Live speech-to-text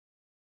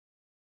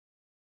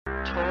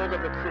told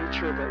of a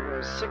creature that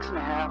was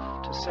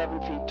 6.5 to 7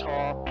 feet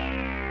tall.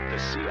 The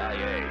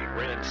CIA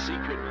ran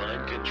secret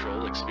mind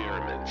control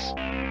experiments.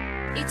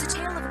 It's a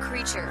tale of a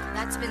creature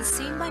that's been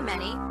seen by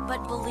many,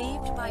 but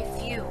believed by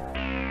few.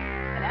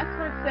 And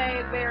experts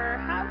say there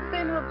have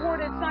been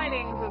reported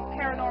sightings of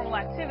paranormal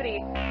activity.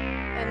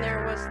 And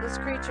there was this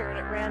creature, and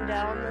it ran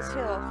down this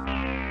hill.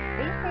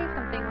 They say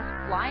something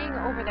was flying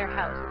over their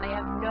house, and they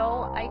have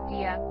no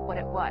idea what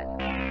it was.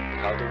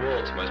 How the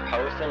world's most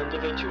powerful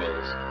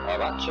individuals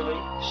are actually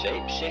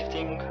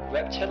shape-shifting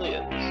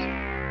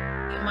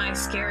reptilians. My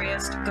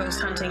scariest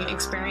ghost hunting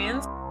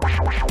experience.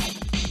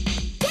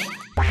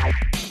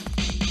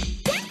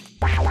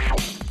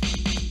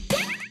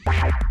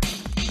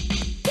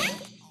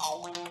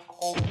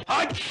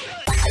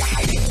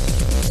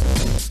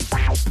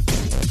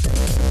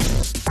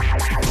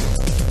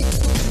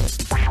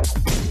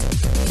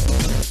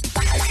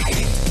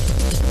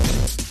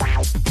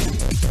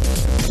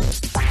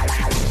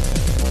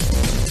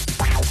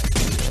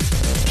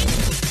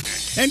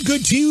 And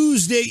good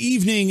Tuesday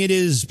evening. It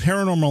is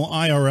Paranormal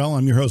IRL.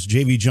 I'm your host,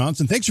 JV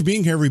Johnson. Thanks for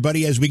being here,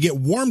 everybody, as we get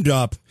warmed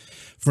up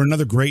for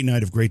another great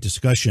night of great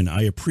discussion.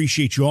 I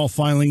appreciate you all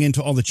filing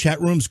into all the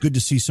chat rooms. Good to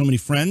see so many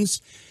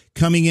friends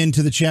coming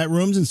into the chat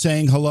rooms and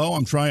saying hello.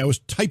 I was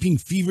typing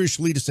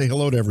feverishly to say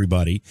hello to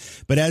everybody,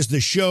 but as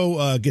the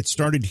show gets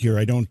started here,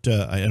 I don't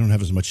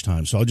have as much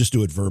time, so I'll just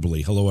do it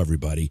verbally. Hello,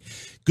 everybody.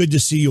 Good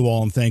to see you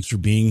all, and thanks for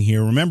being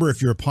here. Remember,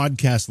 if you're a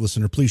podcast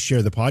listener, please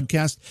share the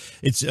podcast.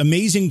 It's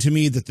amazing to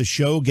me that the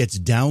show gets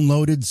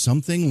downloaded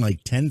something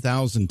like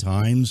 10,000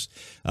 times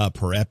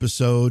per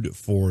episode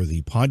for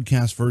the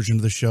podcast version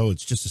of the show.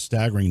 It's just a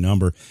staggering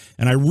number,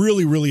 and I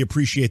really, really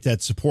appreciate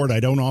that support. I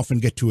don't often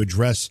get to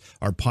address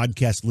our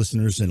podcast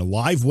listeners in a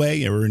live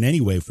way, or in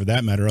any way for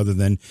that matter, other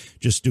than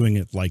just doing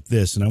it like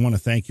this, and I want to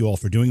thank you all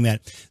for doing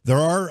that. There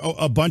are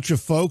a bunch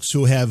of folks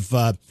who have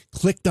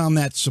clicked on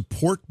that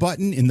support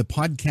button in the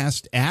podcast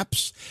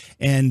apps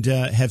and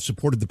have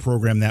supported the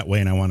program that way,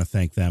 and I want to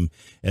thank them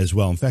as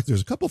well. In fact,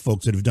 there's a couple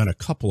folks that have done a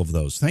couple of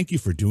those. Thank you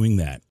for doing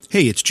that.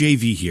 Hey, it's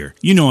JV here.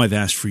 You know I've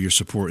asked for your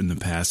support in the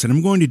past, and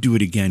I'm going to do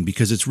it again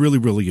because it's really,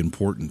 really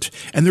important.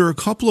 And there are a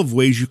couple of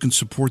ways you can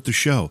support the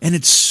show, and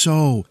it's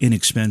so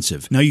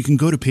inexpensive. Now, you can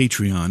go to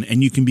Patreon,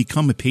 and you can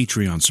become a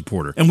Patreon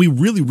supporter, and we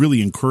really,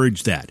 really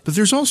encourage that. But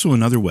there's also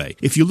another way.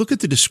 If you look at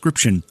the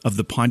description of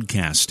the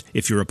podcast,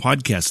 if you're a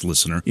podcast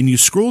listener, and you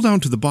scroll down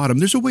to the bottom,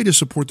 there's a way to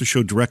support the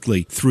show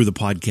directly through the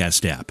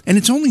podcast app. And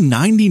it's only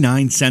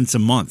 99 cents a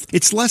month.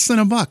 It's less than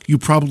 $1. You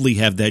probably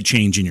have that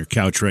change in your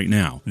couch right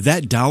now.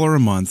 That $1 a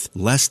month,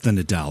 less than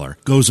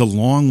 $1, goes a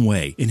long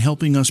way in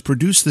helping us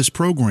produce this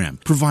program,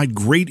 provide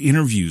great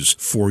interviews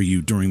for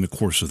you during the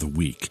course of the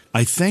week.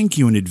 I thank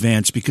you in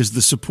advance because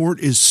the support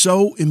is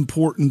so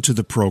important to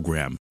the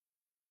program.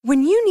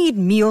 When you need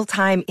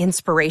mealtime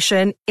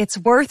inspiration, it's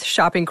worth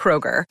shopping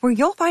Kroger, where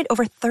you'll find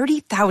over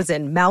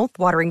 30,000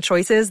 mouth-watering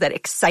choices that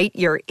excite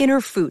your inner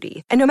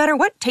foodie. And no matter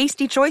what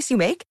tasty choice you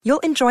make, you'll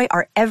enjoy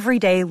our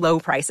everyday low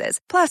prices,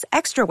 plus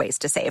extra ways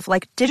to save,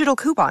 like digital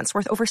coupons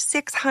worth over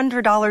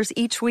 $600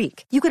 each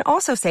week. You can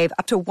also save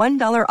up to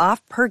 $1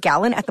 off per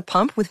gallon at the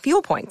pump with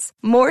fuel points.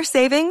 More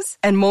savings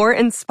and more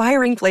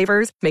inspiring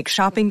flavors make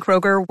shopping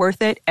Kroger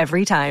worth it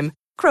every time.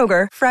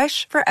 Kroger,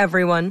 fresh for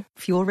everyone.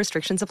 Fuel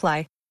restrictions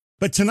apply.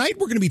 But tonight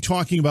we're going to be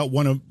talking about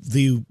one of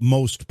the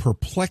most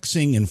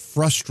perplexing and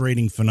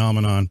frustrating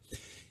phenomenon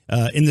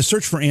in the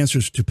search for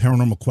answers to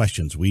paranormal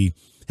questions. We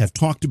have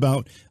talked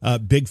about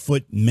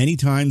Bigfoot many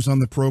times on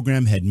the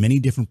program, had many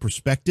different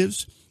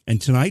perspectives.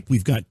 And tonight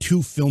we've got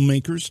two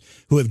filmmakers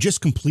who have just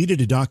completed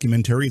a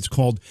documentary. It's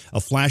called A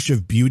Flash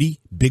of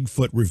Beauty,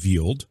 Bigfoot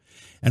Revealed.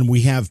 And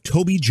we have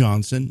Toby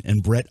Johnson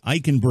and Brett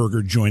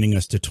Eichenberger joining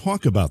us to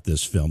talk about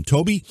this film.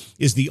 Toby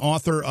is the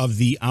author of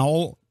the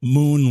Owl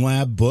Moon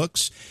Lab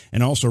books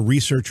and also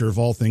researcher of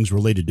all things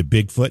related to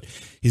Bigfoot.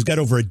 He's got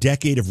over a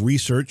decade of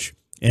research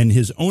and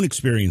his own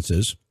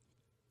experiences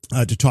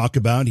to talk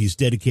about. He's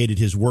dedicated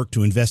his work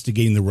to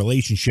investigating the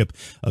relationship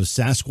of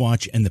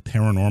Sasquatch and the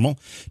paranormal.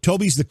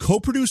 Toby's the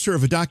co-producer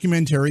of a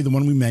documentary, the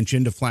one we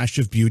mentioned, A Flash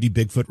of Beauty,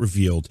 Bigfoot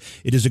Revealed.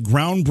 It is a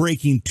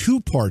groundbreaking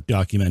two-part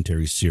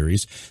documentary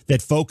series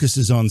that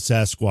focuses on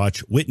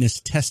Sasquatch witness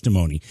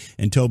testimony.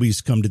 And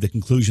Toby's come to the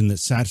conclusion that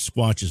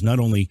Sasquatch is not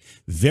only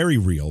very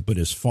real, but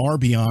is far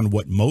beyond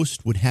what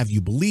most would have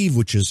you believe,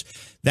 which is,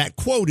 that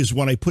quote is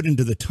what I put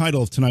into the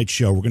title of tonight's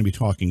show. We're going to be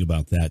talking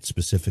about that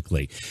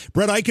specifically.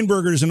 Brett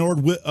Eichenberger is an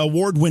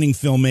award-winning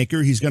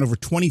filmmaker. He's got over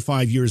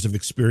 25 years of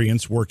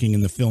experience working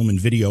in the film and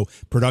video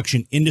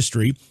production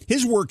industry.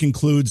 His work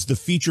includes the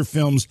feature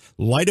films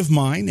Light of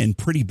Mine and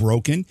Pretty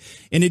Broken,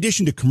 in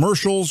addition to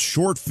commercials,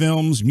 short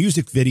films,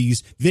 music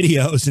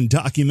videos, and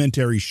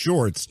documentary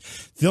shorts.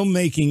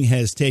 Filmmaking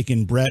has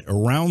taken Brett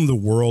around the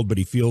world, but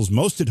he feels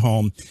most at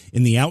home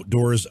in the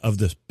outdoors of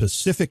the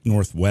Pacific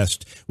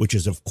Northwest, which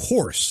is, of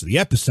course, the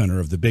epicenter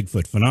of the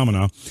Bigfoot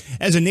phenomena.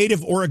 As a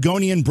native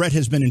Oregonian, Brett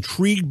has been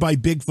intrigued by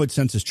Bigfoot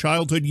since a his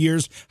childhood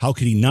years. How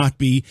could he not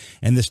be?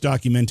 And this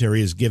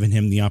documentary has given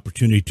him the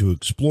opportunity to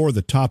explore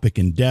the topic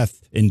in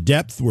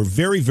depth. We're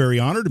very, very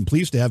honored and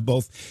pleased to have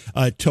both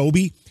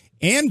Toby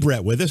and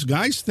Brett with us.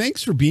 Guys,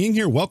 thanks for being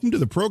here. Welcome to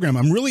the program.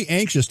 I'm really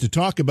anxious to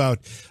talk about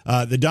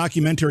the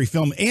documentary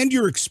film and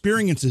your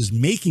experiences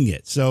making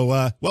it.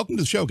 So welcome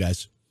to the show,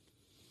 guys.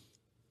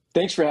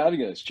 Thanks for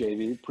having us,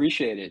 JV.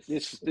 Appreciate it.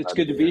 It's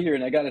good to be here.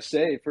 And I got to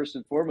say, first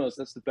and foremost,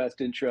 that's the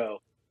best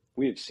intro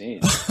we have seen.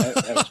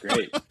 That was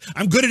great.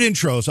 I'm good at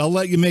intros. I'll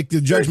let you make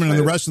the judgment on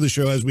the rest of the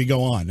show as we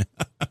go on.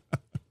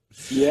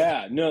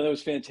 Yeah, no, that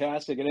was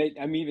fantastic. And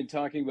I'm even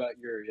talking about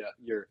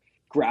your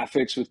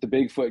graphics with the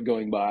Bigfoot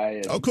going by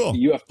and cool.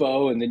 the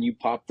UFO, and then you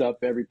popped up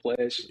every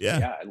place.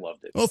 Yeah, I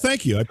loved it. Well,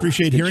 thank you. I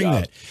appreciate hearing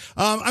that.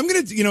 I'm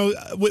going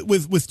to,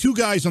 with two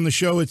guys on the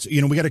show, it's,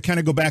 we got to kind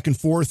of go back and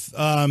forth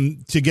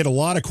to get a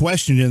lot of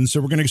questions in.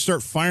 So we're going to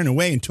start firing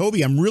away. And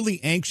Toby, I'm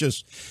really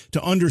anxious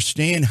to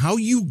understand how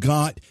you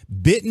got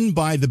bitten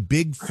by the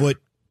Bigfoot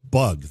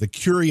bug, the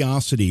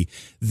curiosity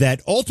that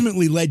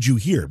ultimately led you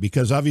here,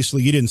 because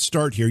obviously you didn't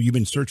start here. You've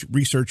been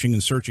researching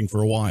and searching for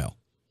a while.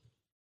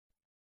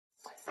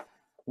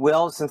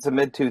 Well, since the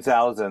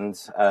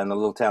mid-2000s in the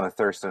little town of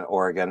Thurston,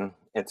 Oregon,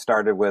 it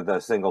started with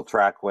a single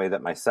trackway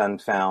that my son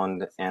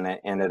found, and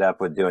it ended up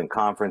with doing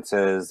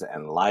conferences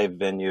and live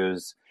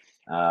venues.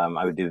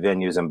 I would do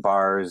venues and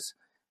bars,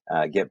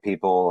 get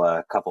people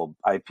a couple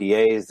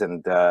IPAs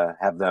and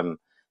have them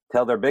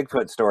tell their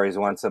Bigfoot stories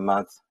once a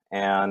month.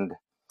 And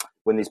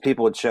when these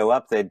people would show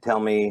up, they'd tell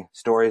me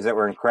stories that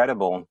were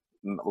incredible.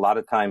 A lot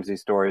of times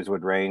these stories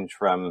would range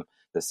from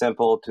the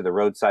simple to the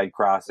roadside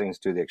crossings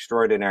to the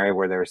extraordinary,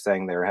 where they're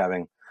saying they're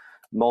having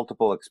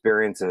multiple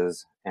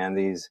experiences. And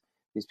these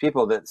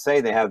people that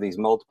say they have these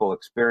multiple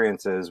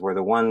experiences were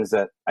the ones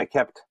that I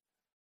kept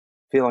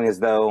feeling as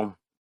though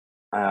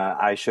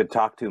I should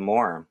talk to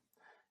more.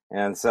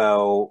 And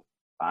so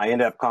I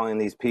ended up calling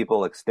these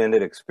people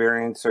extended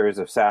experiencers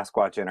of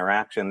Sasquatch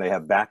interaction. They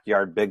have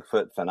backyard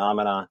Bigfoot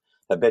phenomena.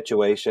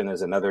 Habituation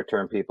is another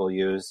term people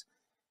use.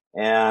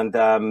 And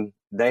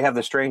they have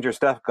the stranger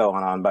stuff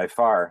going on by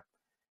far.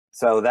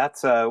 So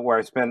that's where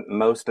I spent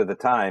most of the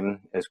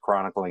time, is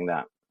chronicling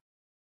that.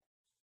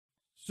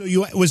 So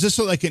was this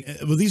like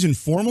were these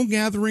informal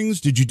gatherings?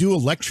 Did you do a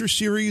lecture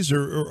series,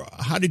 or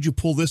how did you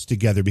pull this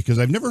together? Because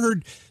I've never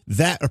heard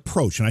that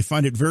approach, and I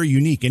find it very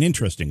unique and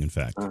interesting, in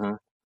fact. Mm-hmm.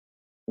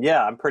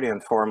 Yeah, I'm pretty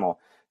informal.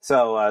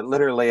 So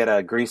literally at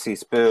a Greasy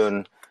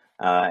Spoon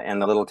in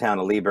the little town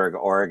of Leesburg,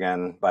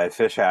 Oregon, by a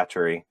fish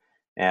hatchery.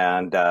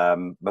 And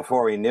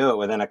before we knew it,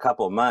 within a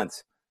couple of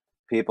months,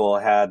 people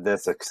had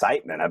this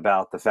excitement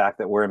about the fact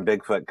that we're in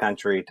Bigfoot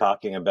country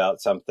talking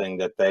about something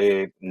that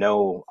they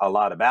know a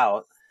lot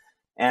about.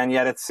 And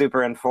yet it's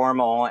super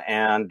informal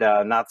and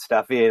not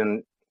stuffy,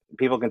 and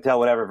people can tell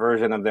whatever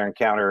version of their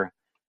encounter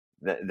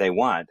that they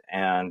want.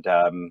 And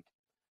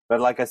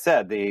but like I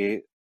said,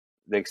 the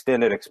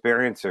extended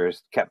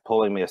experiencers kept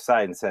pulling me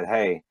aside and said,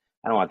 hey,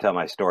 I don't want to tell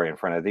my story in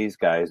front of these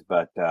guys,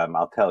 but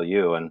I'll tell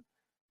you. And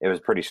it was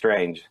pretty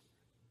strange.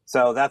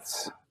 So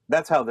that's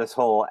how this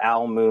whole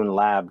Owl Moon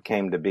Lab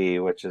came to be,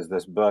 which is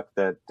this book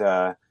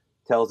that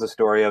tells the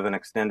story of an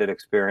extended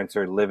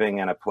experiencer living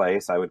in a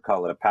place, I would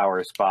call it a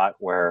power spot,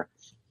 where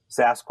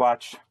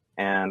Sasquatch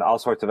and all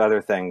sorts of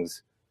other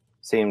things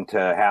seem to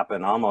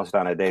happen almost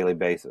on a daily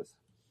basis.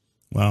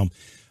 Wow.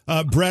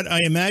 Brett,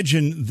 I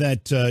imagine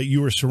that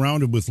you were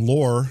surrounded with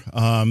lore,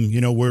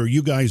 where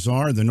you guys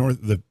are,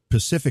 the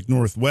Pacific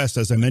Northwest,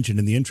 as I mentioned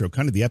in the intro,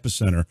 kind of the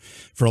epicenter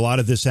for a lot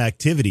of this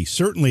activity,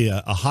 certainly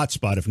a hot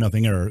spot, if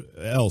nothing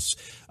else.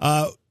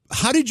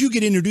 How did you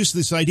get introduced to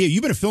this idea?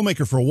 You've been a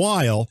filmmaker for a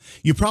while.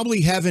 You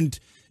probably haven't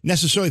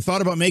necessarily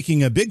thought about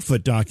making a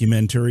Bigfoot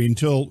documentary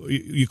until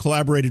you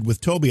collaborated with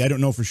Toby. I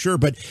don't know for sure,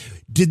 but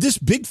did this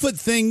Bigfoot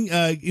thing,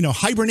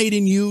 hibernate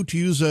in you, to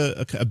use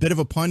a bit of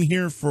a pun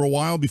here, for a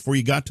while before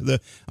you got to the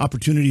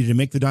opportunity to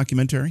make the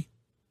documentary?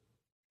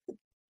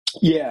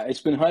 Yeah, it's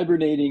been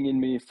hibernating in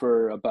me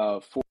for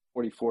about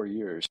 44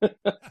 years.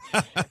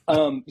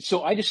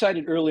 So I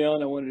decided early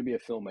on I wanted to be a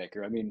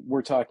filmmaker. I mean,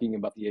 we're talking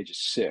about the age of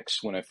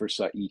 6 when I first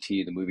saw E.T.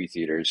 in the movie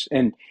theaters.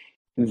 And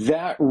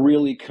that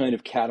really kind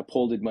of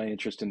catapulted my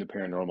interest in the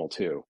paranormal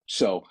too.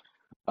 So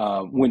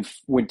when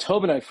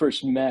Tobe and I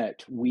first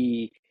met,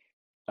 we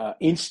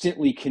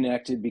instantly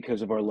connected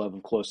because of our love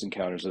of Close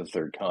Encounters of the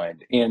Third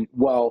Kind. And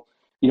while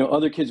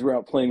other kids were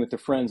out playing with their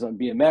friends on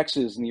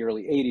BMXs in the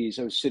early 80s,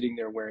 I was sitting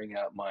there wearing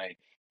out my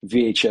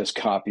VHS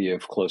copy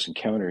of Close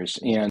Encounters.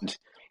 And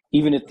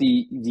even at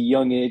the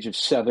young age of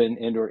 7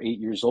 and or 8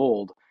 years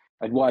old,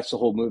 I'd watch the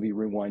whole movie,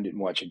 rewind it, and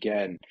watch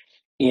again,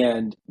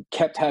 and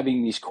kept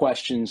having these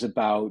questions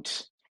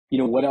about,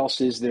 what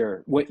else is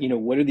there? What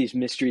are these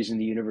mysteries in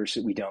the universe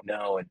that we don't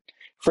know? And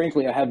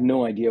frankly, I have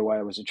no idea why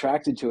I was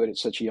attracted to it at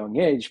such a young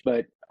age,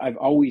 but I've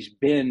always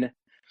been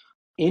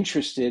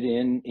interested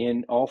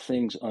in all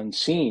things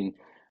unseen.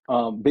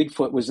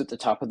 Bigfoot was at the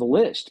top of the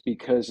list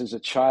because as a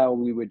child,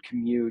 we would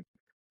commute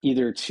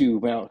either to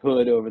Mount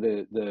Hood over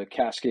the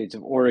Cascades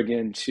of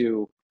Oregon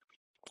to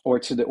or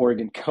to the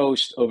Oregon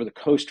coast over the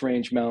Coast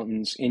Range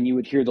Mountains, and you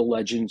would hear the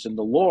legends and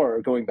the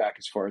lore going back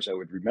as far as I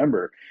would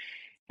remember.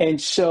 And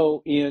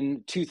so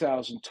in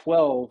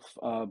 2012,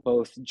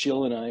 both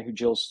Jill and I, who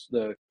Jill's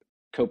the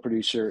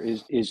co-producer,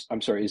 is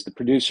the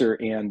producer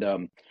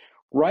and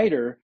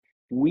writer,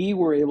 we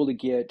were able to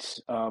get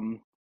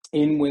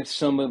in with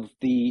some of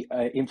the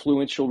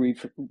influential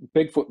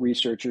Bigfoot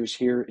researchers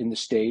here in the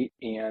state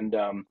and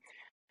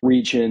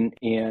region,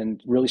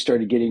 and really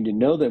started getting to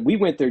know them. We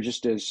went there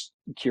just as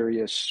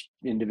curious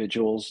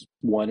individuals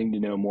wanting to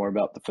know more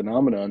about the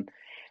phenomenon.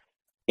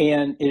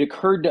 And it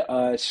occurred to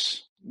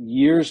us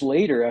years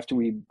later, after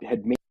we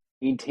had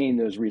maintained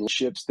those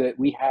relationships, that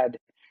we had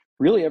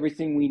really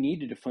everything we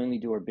needed to finally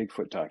do our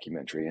Bigfoot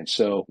documentary. And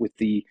so with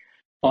the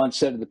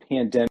onset of the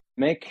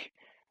pandemic,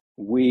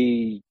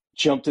 we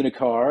jumped in a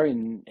car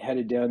and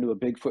headed down to a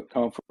Bigfoot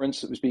conference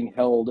that was being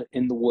held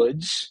in the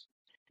woods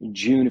in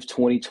June of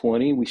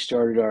 2020. We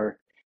started our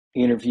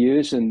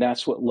interviews, and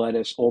that's what led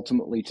us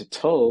ultimately to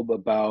Tobe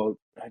about,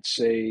 I'd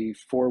say,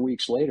 4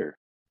 weeks later.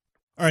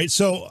 All right,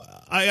 so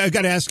I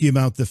got to ask you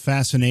about the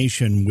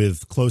fascination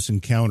with Close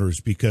Encounters,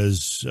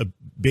 because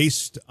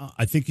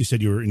I think you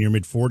said you were in your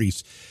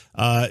mid-40s.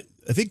 I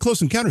think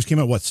Close Encounters came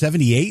out, what,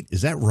 78?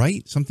 Is that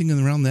right? Something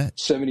around that?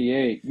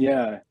 78,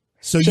 yeah.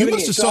 So you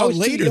must have saw it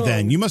later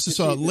then. You must have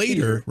saw it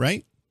later,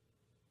 right?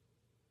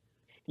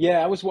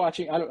 Yeah, I was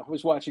watching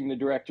the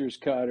director's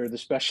cut or the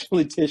special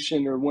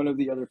edition or one of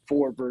the other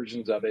 4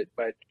 versions of it.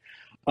 But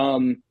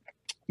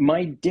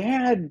my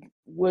dad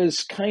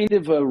was kind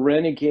of a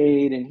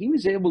renegade, and he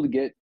was able to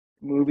get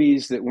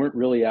movies that weren't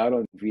really out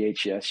on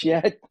VHS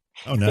yet.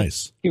 Oh,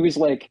 nice. He was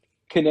like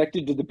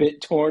connected to the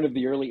BitTorrent of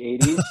the early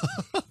 80s.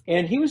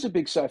 And he was a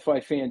big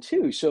sci-fi fan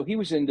too. So he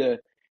was into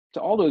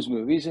all those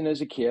movies. And as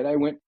a kid, I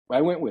went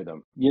with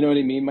him. You know what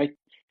I mean? My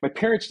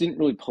parents didn't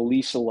really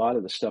police a lot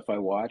of the stuff I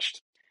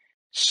watched.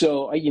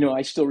 So,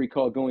 I still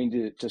recall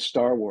going to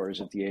Star Wars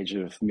at the age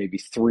of maybe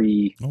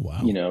 3. Oh, wow.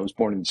 I was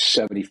born in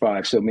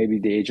 75, so maybe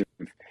the age of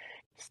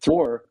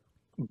 4.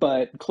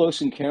 But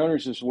Close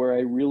Encounters is where I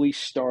really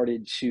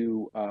started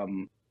to,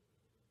 'cause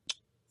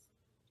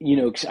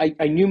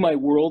I knew my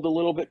world a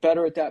little bit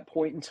better at that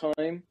point in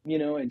time,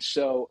 and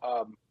so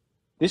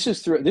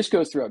this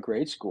goes throughout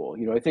grade school.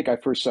 I think I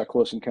first saw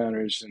Close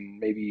Encounters in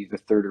maybe the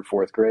 3rd or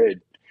 4th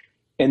grade,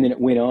 and then it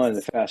went on, and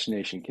the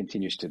fascination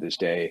continues to this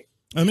day.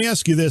 Let me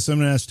ask you this. I'm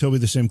going to ask Toby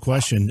the same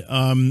question.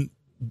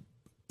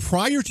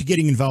 Prior to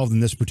getting involved in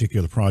this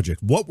particular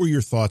project, what were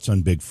your thoughts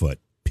on Bigfoot?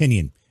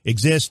 Opinion?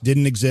 Exist,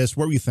 didn't exist?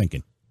 What were you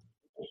thinking?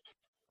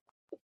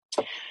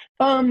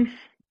 I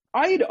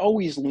had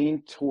always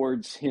leaned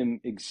towards him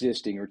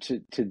existing, or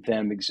to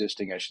them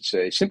existing, I should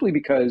say, simply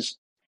because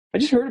I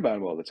just heard about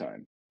him all the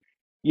time,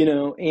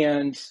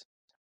 and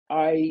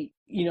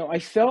I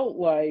felt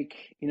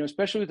like,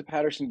 especially with the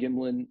Patterson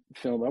Gimlin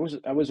film,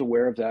 I was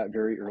aware of that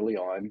very early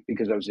on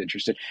because I was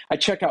interested. I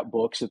check out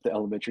books at the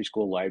elementary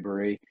school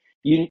library,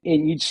 and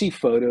you'd see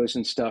photos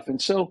and stuff.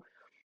 And so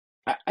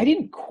I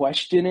didn't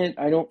question it.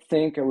 I don't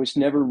think. I was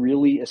never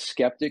really a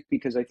skeptic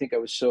because I think I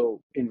was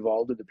so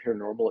involved in the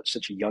paranormal at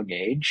such a young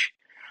age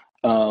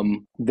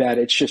that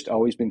it's just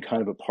always been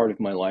kind of a part of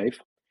my life.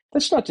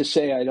 That's not to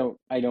say I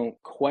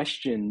don't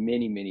question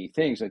many, many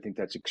things. I think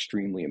that's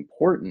extremely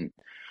important.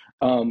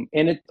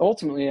 And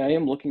ultimately, I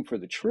am looking for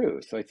the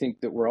truth. I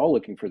think that we're all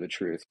looking for the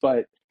truth.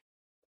 But,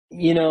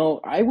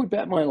 I would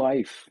bet my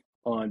life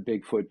on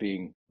Bigfoot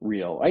being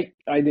real.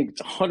 I think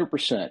it's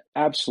 100%,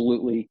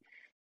 absolutely.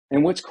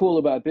 And what's cool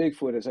about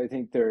Bigfoot is I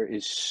think there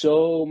is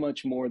so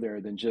much more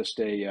there than just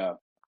a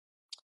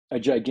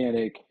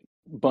gigantic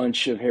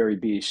bunch of hairy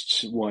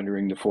beasts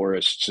wandering the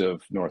forests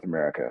of North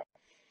America.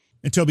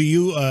 And Toby,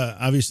 you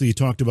obviously you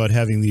talked about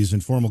having these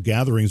informal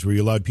gatherings where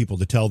you allowed people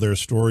to tell their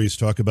stories,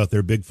 talk about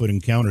their Bigfoot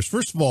encounters.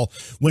 First of all,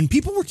 when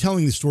people were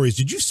telling the stories,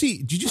 did you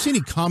see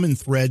any common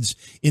threads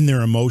in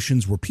their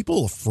emotions? Were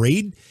people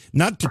afraid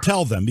not to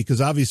tell them?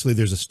 Because obviously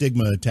there's a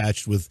stigma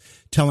attached with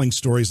telling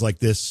stories like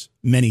this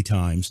many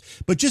times.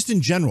 But just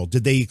in general,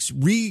 did they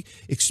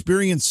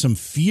experience some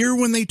fear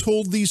when they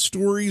told these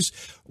stories?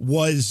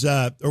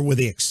 Or were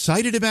they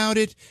excited about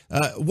it?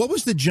 What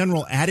was the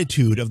general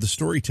attitude of the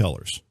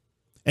storytellers?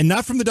 And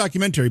not from the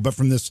documentary, but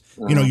from this,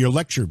 your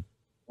lecture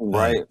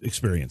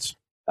experience.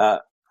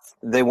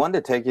 They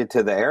wanted to take you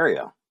to the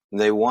area.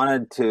 They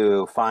wanted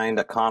to find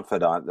a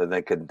confidant that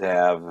they could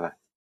have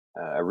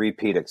a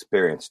repeat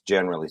experience,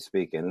 generally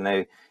speaking.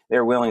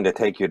 They're willing to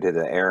take you to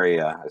the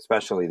area,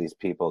 especially these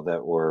people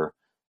that were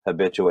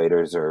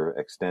habituators or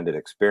extended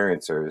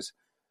experiencers,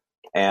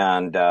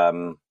 and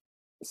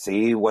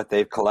see what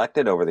they've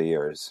collected over the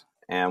years.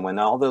 And when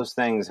all those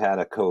things had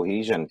a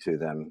cohesion to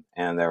them,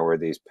 and there were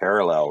these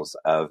parallels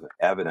of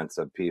evidence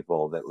of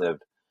people that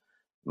lived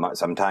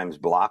sometimes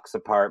blocks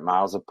apart,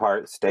 miles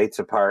apart, states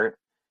apart,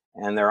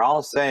 and they're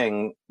all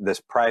saying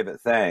this private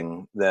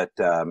thing that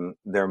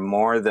they're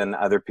more than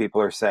other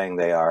people are saying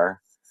they are.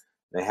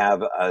 They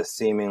have a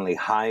seemingly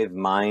hive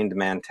mind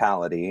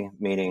mentality,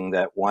 meaning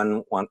that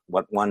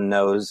what one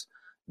knows,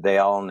 they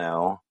all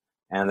know.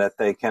 and that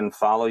they can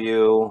follow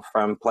you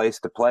from place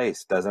to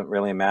place. Doesn't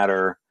really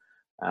matter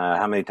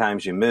how many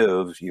times you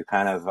move, you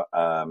kind of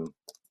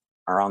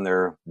are on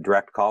their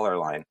direct caller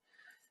line.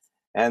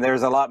 And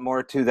there's a lot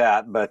more to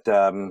that, but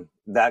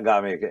that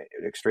got me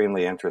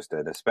extremely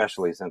interested,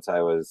 especially since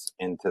I was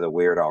into the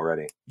weird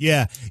already.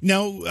 Yeah.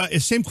 Now,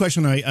 same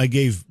question I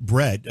gave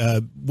Brett.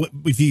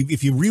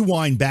 If you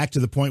rewind back to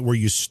the point where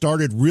you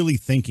started really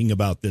thinking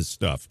about this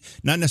stuff,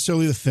 not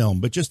necessarily the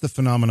film, but just the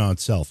phenomenon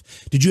itself,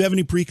 did you have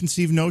any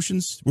preconceived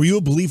notions? Were you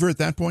a believer at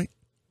that point?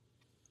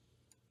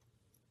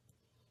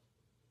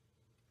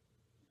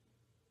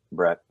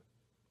 Brett.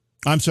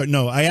 I'm sorry.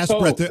 No, I asked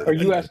Brett.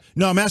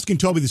 No, I'm asking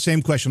Toby the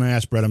same question I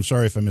asked Brett. I'm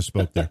sorry if I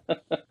misspoke there.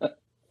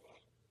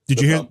 Did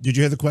you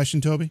hear the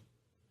question, Toby?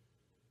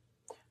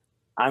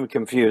 I'm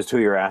confused who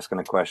you're asking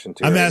a question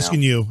to. I'm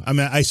asking you.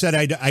 I said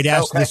I'd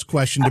ask this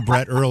question to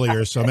Brett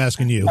earlier, so I'm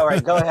asking you. All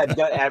right, go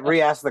ahead.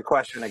 Re-ask the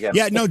question again.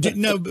 Yeah, no.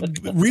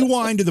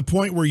 Rewind to the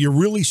point where you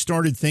really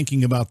started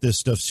thinking about this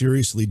stuff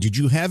seriously. Did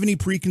you have any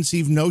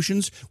preconceived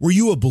notions? Were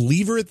you a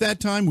believer at that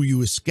time? Were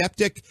you a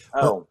skeptic?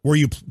 Or were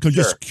you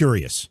just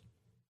curious?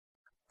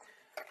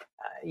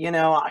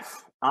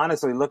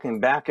 Honestly, looking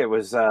back, it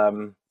was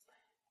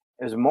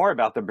more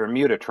about the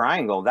Bermuda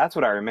Triangle. That's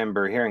what I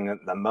remember hearing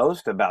the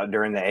most about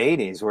during the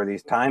 80s, were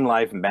these Time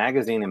Life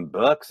magazine and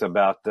books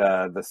about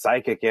the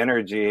psychic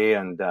energy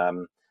and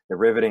the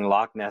riveting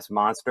Loch Ness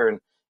Monster. And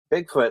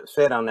Bigfoot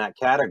fit on that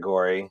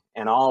category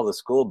in all the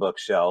school book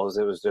shelves.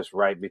 It was just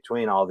right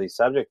between all these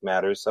subject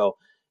matters. So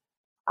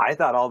I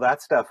thought all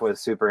that stuff was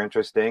super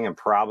interesting and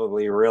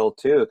probably real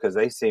too, because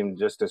they seemed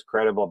just as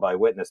credible by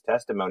witness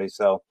testimony.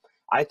 So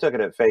I took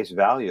it at face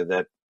value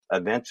that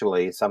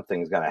eventually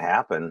something's going to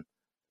happen.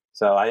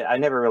 So I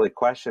never really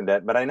questioned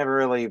it, but I never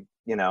really,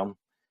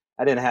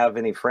 I didn't have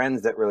any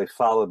friends that really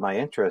followed my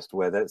interest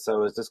with it. So it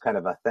was just kind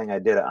of a thing I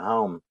did at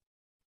home.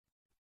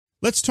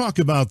 Let's talk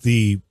about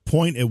the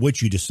point at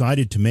which you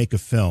decided to make a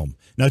film.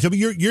 Now, Toby,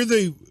 you're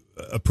the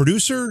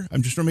producer.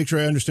 I'm just trying to make sure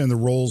I understand the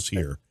roles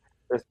here.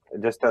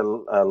 Just a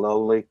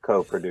lowly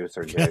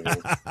co-producer, Jamie.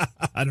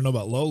 I don't know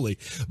about lowly,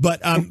 but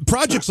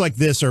projects like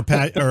this are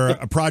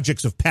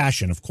projects of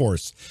passion, of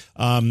course.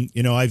 I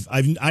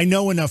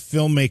know enough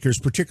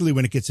filmmakers, particularly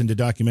when it gets into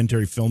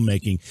documentary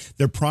filmmaking.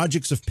 They're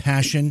projects of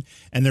passion,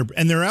 and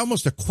they're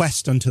almost a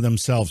quest unto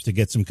themselves to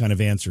get some kind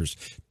of answers.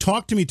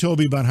 Talk to me,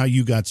 Toby, about how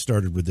you got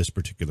started with this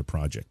particular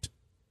project.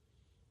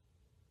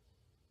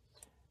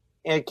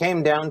 It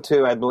came down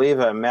to, I believe,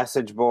 a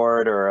message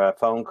board or a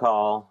phone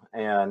call.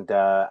 And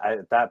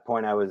at that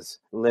point, I was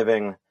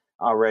living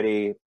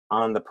already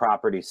on the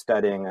property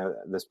studying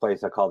this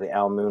place I call the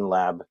Al Moon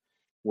Lab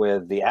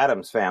with the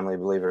Adams family,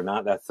 believe it or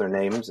not. That's their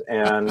names.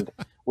 And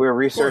we were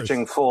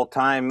researching full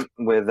time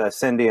with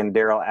Cindy and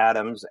Daryl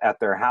Adams at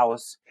their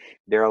house.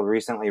 Daryl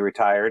recently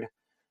retired.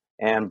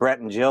 And Brett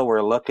and Jill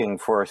were looking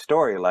for a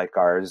story like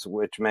ours,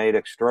 which made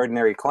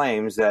extraordinary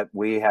claims that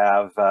we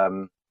have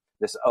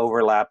this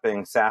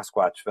overlapping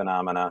Sasquatch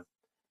phenomena.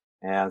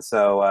 And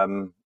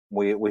so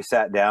we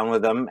sat down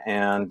with them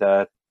and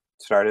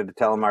started to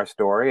tell them our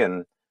story.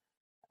 And,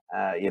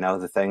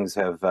 the things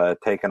have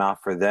taken off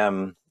for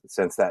them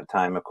since that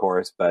time, of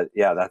course. But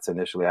yeah, that's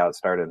initially how it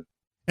started.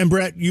 And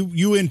Brett,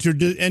 you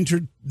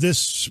entered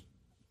this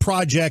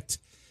project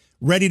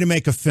ready to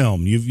make a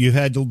film. You've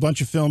had a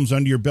bunch of films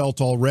under your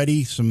belt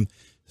already, some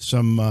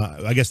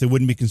I guess they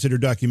wouldn't be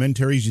considered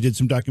documentaries. You did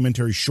some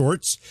documentary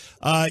shorts.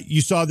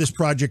 You saw this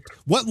project.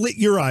 What lit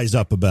your eyes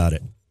up about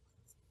it?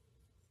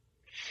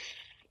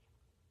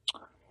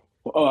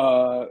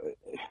 I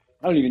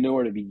don't even know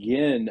where to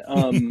begin.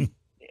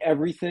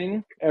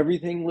 Everything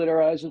lit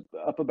our eyes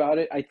up about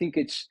it. I think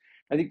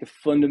the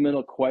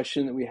fundamental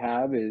question that we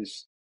have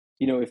is,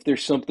 if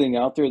there's something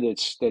out there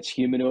that's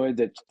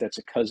humanoid, that's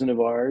a cousin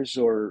of ours,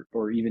 or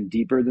even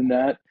deeper than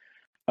that,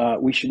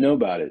 we should know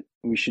about it.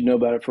 We should know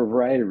about it for a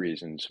variety of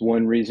reasons.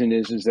 One reason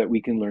is that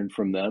we can learn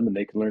from them and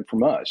they can learn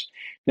from us.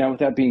 Now,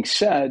 with that being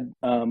said,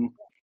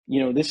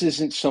 this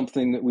isn't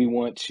something that we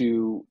want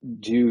to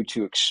do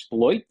to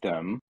exploit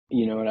them,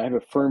 and I have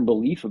a firm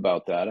belief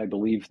about that. I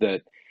believe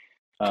that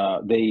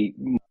they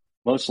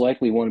most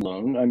likely want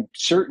alone. I'm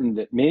certain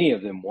that many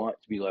of them want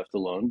to be left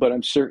alone, but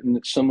I'm certain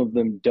that some of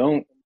them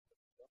don't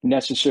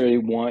necessarily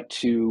want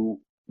to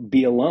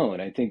be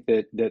alone. I think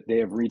that they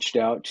have reached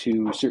out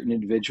to certain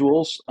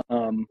individuals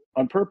on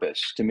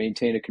purpose to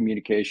maintain a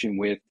communication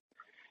with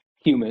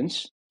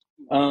humans.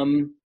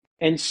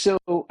 And so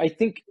I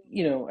think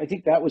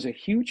that was a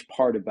huge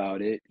part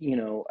about it,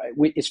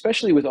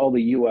 especially with all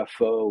the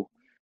UFO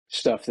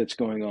stuff that's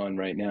going on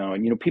right now.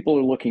 And, people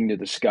are looking to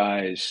the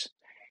skies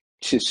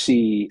to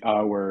see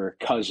our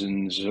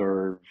cousins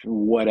or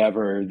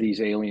whatever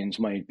these aliens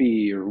might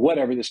be, or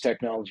whatever this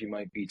technology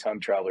might be, time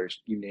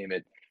travelers, you name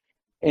it.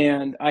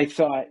 And I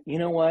thought, you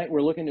know what,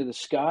 we're looking to the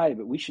sky,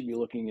 but we should be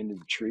looking into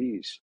the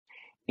trees.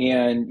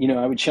 And,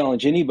 I would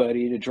challenge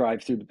anybody to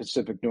drive through the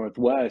Pacific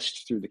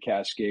Northwest, through the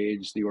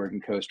Cascades, the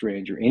Oregon Coast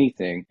Range, or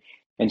anything,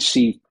 and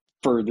see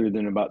further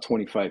than about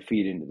 25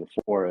 feet into the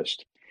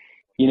forest.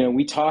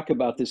 We talk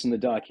about this in the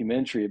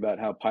documentary about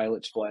how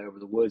pilots fly over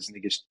the woods and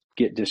they just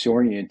get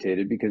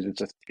disorientated because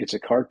it's a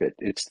carpet,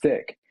 it's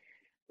thick.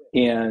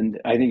 And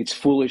I think it's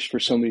foolish for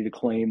somebody to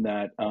claim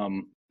that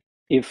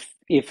if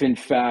in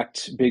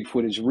fact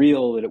Bigfoot is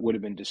real, that it would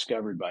have been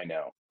discovered by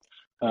now.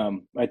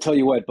 I tell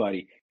you what,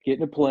 buddy, get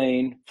in a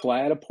plane,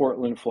 fly out of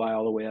Portland, fly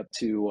all the way up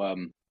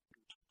to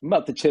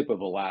about the tip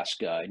of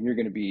Alaska, and you're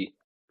going to be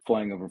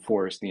flying over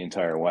forest the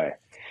entire way.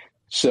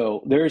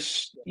 So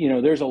there's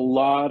a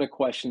lot of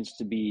questions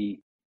to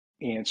be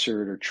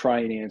answered or try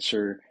and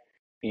answer,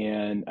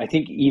 and I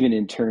think even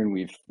in turn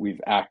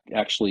we've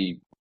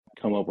actually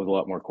come up with a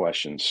lot more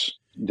questions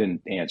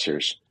than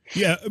answers.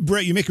 Yeah,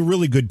 Brett, you make a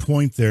really good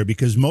point there,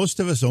 because most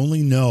of us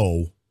only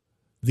know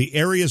the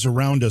areas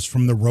around us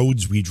from the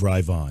roads we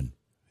drive on.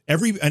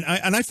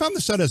 And I found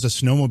this out as a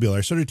snowmobiler.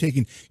 I started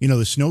taking, the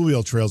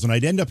snowmobile trails, and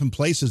I'd end up in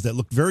places that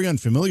looked very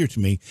unfamiliar to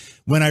me.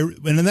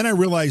 And then I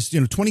realized,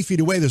 20 feet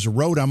away, there's a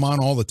road I'm on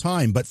all the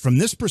time. But from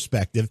this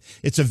perspective,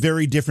 it's a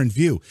very different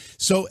view.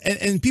 So,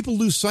 and people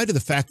lose sight of the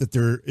fact that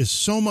there is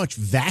so much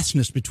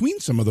vastness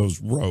between some of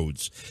those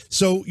roads.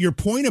 So your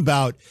point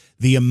about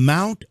the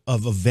amount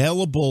of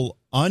available,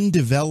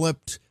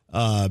 undeveloped,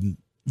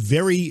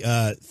 very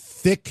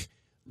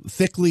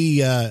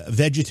thickly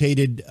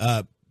vegetated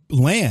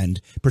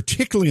land,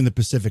 particularly in the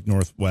Pacific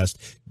Northwest,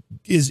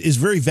 is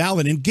very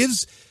valid and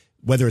gives,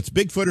 whether it's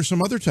Bigfoot or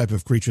some other type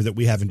of creature that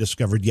we haven't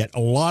discovered yet, a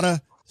lot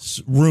of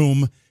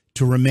room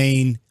to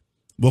remain,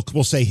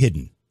 we'll say,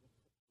 hidden.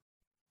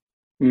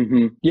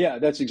 Mm-hmm. Yeah,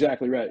 that's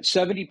exactly right.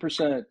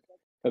 70%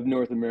 of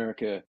North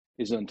America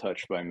is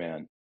untouched by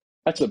man.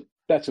 That's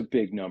a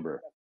big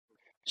number.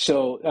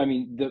 So, I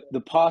mean,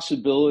 the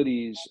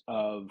possibilities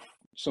of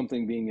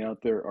something being out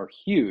there are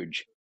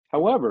huge.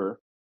 However,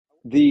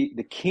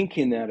 the kink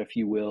in that, if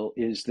you will,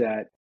 is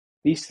that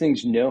these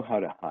things know how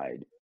to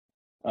hide.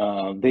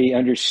 They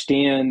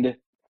understand.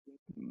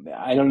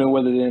 I don't know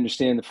whether they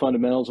understand the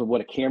fundamentals of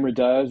what a camera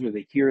does, or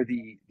they hear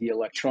the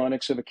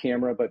electronics of a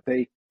camera, but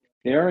they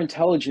are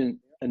intelligent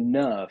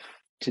enough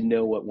to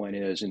know what one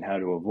is and how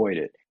to avoid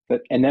it.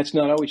 And that's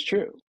not always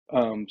true.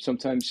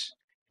 Sometimes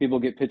people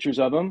get pictures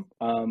of them.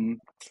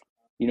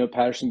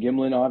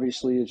 Patterson-Gimlin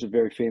obviously is a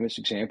very famous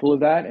example of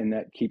that, and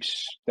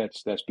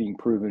that's being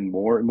proven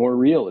more and more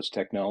real as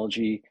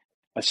technology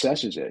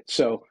assesses it.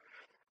 So,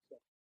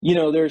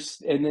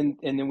 and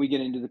then we get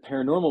into the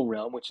paranormal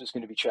realm, which is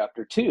going to be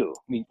chapter 2.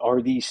 I mean,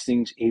 are these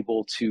things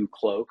able to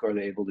cloak? Are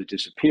they able to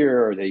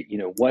disappear? Are they,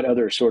 what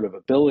other sort of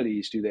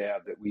abilities do they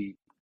have that we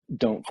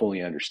don't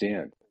fully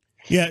understand?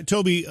 Yeah,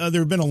 Toby,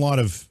 there have been a lot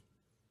of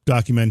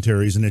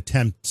documentaries and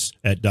attempts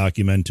at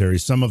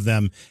documentaries. Some of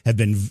them have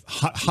been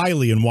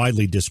highly and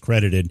widely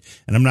discredited,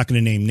 and I'm not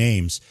going to name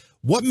names.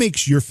 What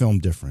makes your film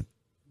different?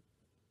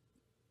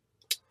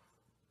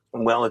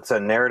 Well, it's a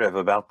narrative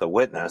about the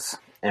witness,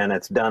 and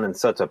it's done in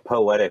such a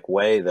poetic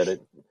way that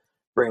it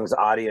brings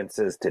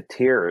audiences to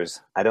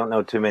tears. I don't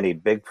know too many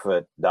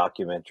Bigfoot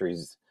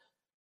documentaries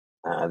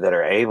that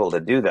are able to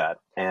do that,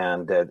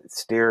 and it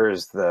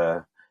steers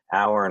the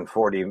hour and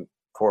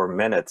 44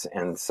 minutes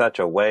in such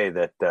a way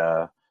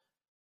that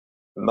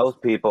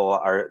most people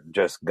are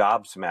just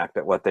gobsmacked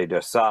at what they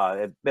just saw.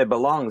 It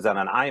belongs on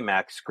an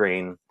IMAX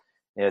screen.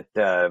 It,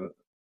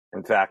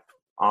 in fact,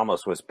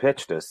 almost was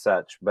pitched as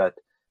such, but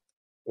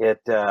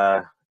it's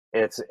a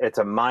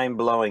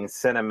mind-blowing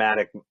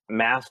cinematic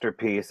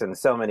masterpiece in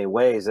so many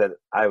ways that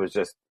I was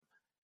just,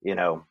 it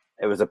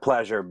was a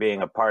pleasure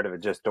being a part of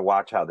it just to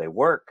watch how they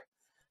work.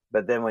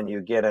 But then when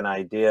you get an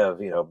idea of,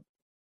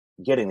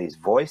 getting these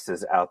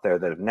voices out there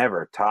that have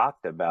never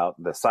talked about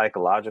the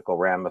psychological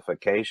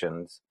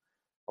ramifications,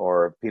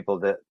 or people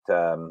that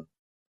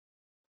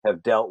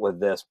have dealt with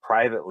this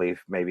privately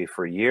maybe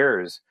for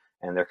years,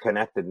 and they're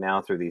connected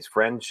now through these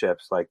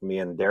friendships like me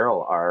and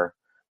Daryl are.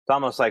 It's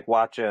almost like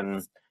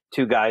watching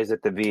two guys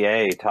at the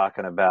VA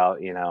talking about,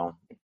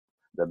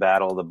 the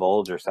Battle of the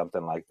Bulge or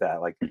something like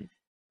that. Like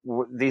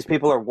these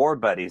people are war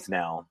buddies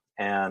now,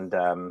 and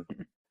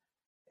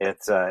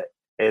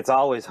it's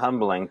always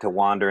humbling to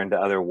wander into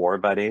other war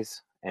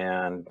buddies,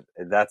 and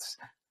that's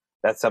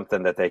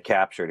something that they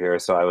captured here.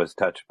 So I was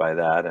touched by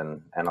that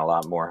and a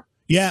lot more.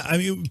 Yeah, I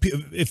mean,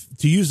 if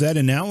to use that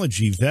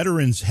analogy,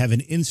 veterans have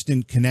an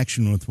instant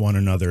connection with one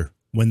another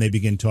when they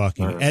begin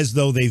talking, as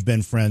though they've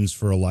been friends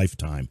for a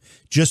lifetime,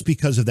 just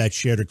because of that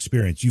shared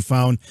experience. You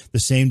found the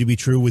same to be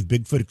true with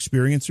Bigfoot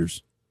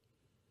experiencers?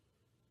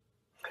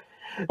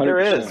 There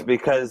is,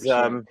 because,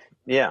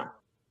 yeah.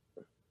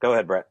 Go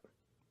ahead, Brett.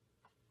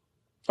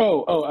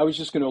 Oh, I was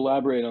just going to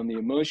elaborate on the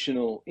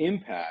emotional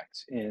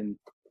impact and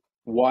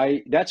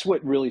why that's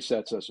what really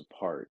sets us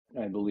apart,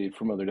 I believe,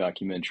 from other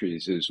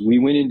documentaries. Is we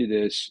went into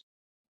this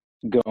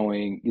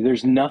going,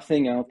 there's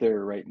nothing out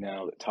there right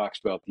now that talks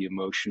about the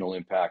emotional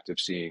impact of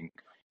seeing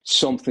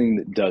something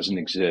that doesn't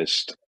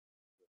exist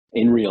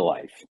in real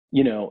life,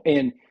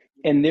 and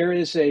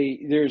there's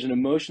an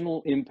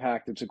emotional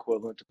impact that's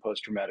equivalent to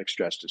post-traumatic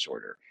stress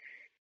disorder.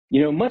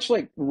 Much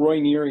like Roy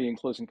Neary in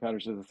Close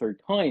Encounters of the Third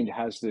Kind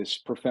has this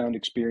profound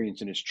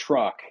experience in his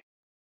truck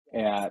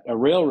at a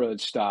railroad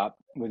stop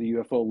with a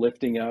UFO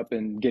lifting up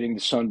and getting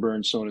the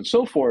sunburn, so on and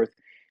so forth.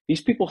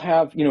 These people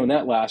have, and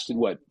that lasted,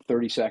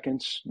 30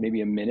 seconds,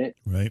 maybe a minute.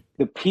 Right.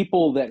 The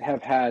people that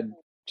have had,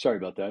 sorry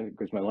about that,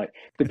 because my light.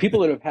 The people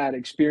that have had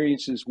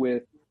experiences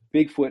with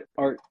Bigfoot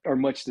are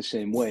much the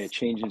same way. It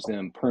changes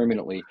them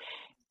permanently.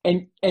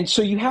 And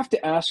so you have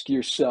to ask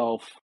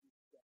yourself,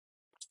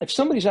 if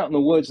somebody's out in the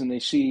woods and they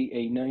see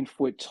a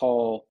 9-foot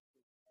tall,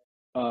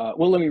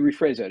 let me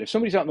rephrase that. If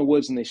somebody's out in the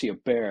woods and they see a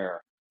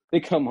bear, they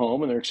come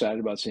home and they're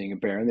excited about seeing a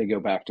bear and they go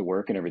back to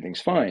work and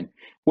everything's fine.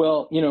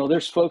 Well,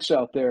 there's folks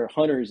out there,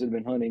 hunters that have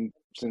been hunting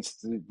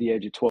since the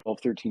age of 12,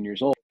 13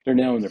 years old. They're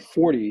now in their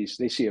 40s.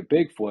 They see a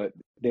Bigfoot.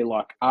 They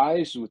lock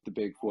eyes with the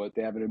Bigfoot.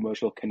 They have an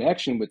emotional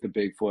connection with the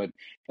Bigfoot,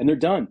 and they're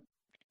done.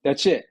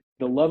 That's it.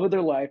 The love of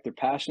their life, their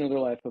passion of their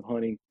life of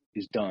hunting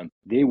is done.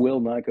 They will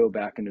not go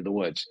back into the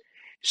woods.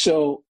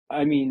 So,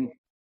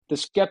 the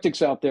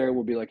skeptics out there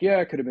will be like, yeah,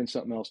 it could have been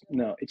something else.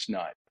 No, it's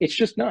not. It's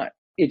just not.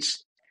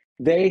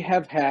 They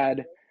have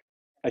had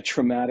a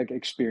traumatic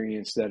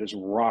experience that has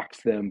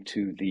rocked them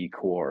to the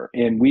core.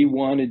 And we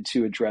wanted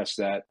to address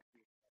that.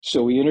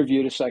 So we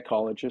interviewed a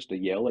psychologist, a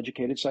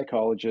Yale-educated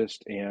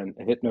psychologist, and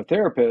a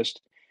hypnotherapist,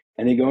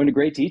 and they go into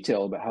great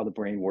detail about how the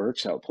brain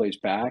works, how it plays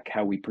back,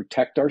 how we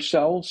protect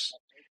ourselves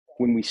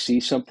when we see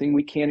something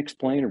we can't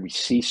explain or we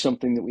see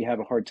something that we have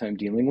a hard time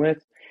dealing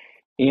with.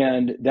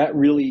 And that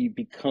really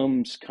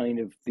becomes kind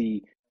of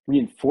the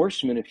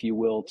reinforcement, if you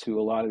will, to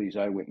a lot of these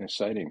eyewitness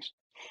sightings.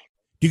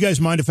 Do you guys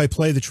mind if I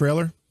play the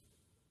trailer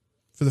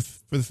for the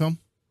film?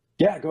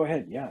 Yeah, go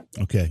ahead. Yeah.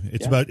 Okay.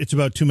 It's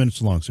about 2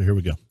 minutes long, so here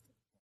we go.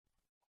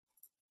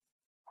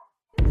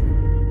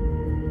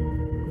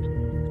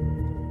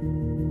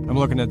 I'm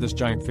looking at this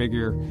giant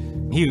figure,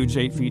 huge,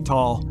 8 feet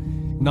tall,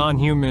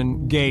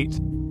 non-human gait.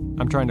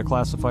 I'm trying to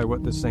classify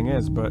what this thing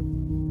is, but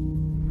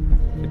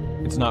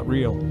it's not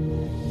real.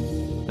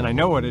 And I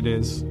know what it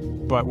is,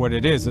 but what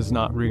it is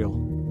not real.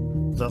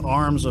 The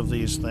arms of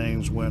these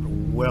things went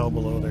well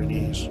below their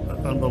knees,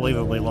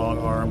 unbelievably long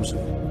arms.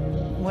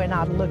 When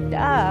I looked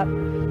up,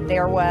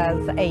 there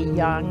was a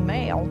young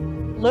male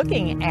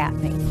looking at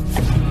me.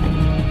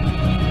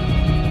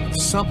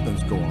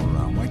 Something's going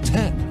around my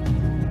tent.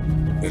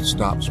 It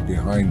stops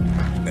behind me,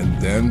 and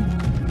then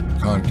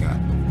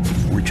contact.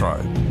 We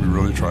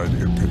really tried to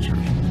get pictures,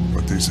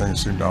 but these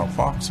things seem to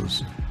outfox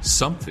us.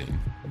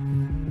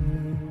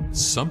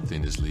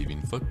 Something is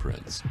leaving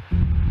footprints.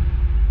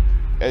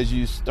 As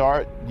you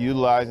start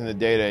utilizing the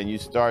data and you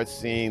start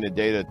seeing the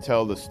data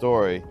tell the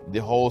story,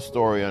 the whole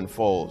story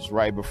unfolds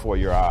right before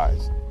your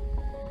eyes.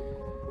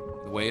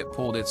 The way it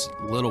pulled its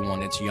little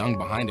one, its young,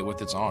 behind it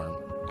with its arm.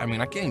 I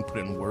can't even put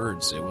it in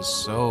words. It was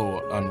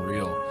so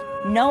unreal.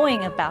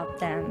 Knowing about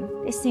them,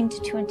 they seemed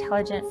too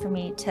intelligent for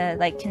me to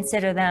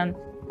consider them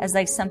as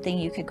something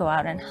you could go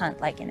out and hunt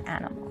like an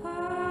animal.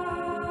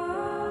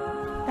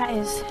 That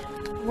is,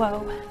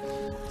 whoa.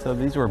 So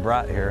these were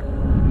brought here.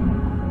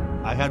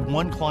 I had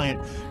one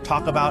client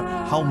talk about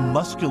how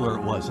muscular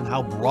it was and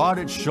how broad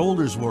its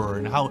shoulders were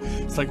and how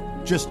it's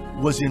just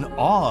was in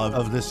awe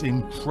of this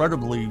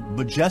incredibly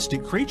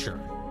majestic creature.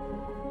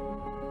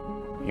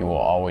 You will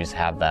always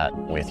have that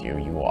with you.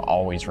 You will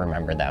always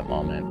remember that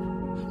moment.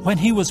 When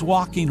he was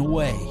walking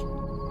away,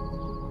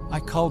 I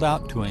called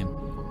out to him,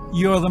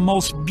 "You're the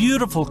most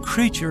beautiful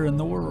creature in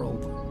the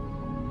world.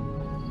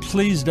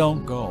 Please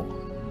don't go."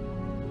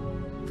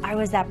 I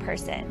was that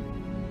person.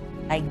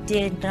 I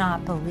did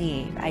not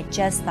believe. I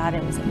just thought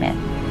it was a myth.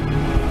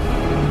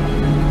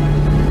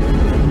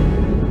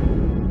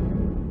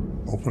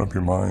 Open up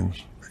your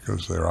minds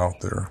because they're out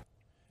there.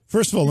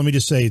 First of all, let me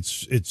just say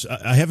it's.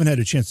 I haven't had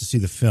a chance to see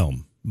the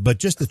film, but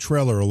just the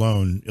trailer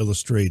alone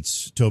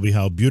illustrates, Toby,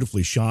 how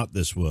beautifully shot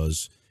this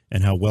was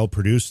and how well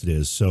produced it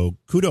is. So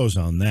kudos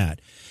on that.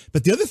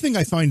 But the other thing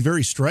I find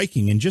very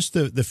striking, and just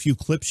the few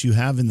clips you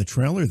have in the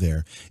trailer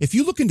there, if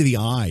you look into the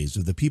eyes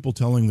of the people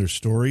telling their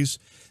stories,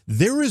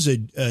 there is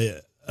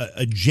a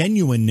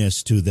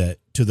genuineness to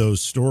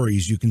those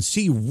stories. You can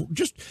see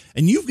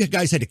and you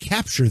guys had to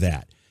capture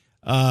that.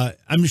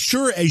 I'm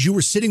sure as you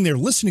were sitting there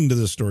listening to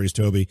the stories,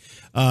 Toby,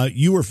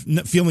 you were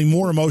feeling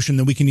more emotion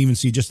than we can even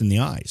see just in the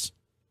eyes.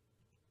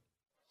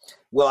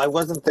 Well, I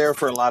wasn't there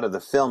for a lot of the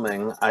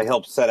filming. I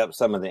helped set up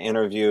some of the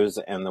interviews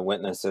and the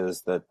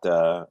witnesses that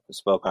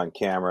spoke on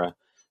camera.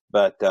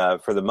 But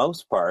for the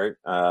most part,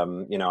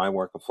 I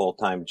work a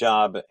full-time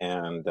job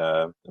and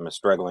I'm a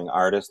struggling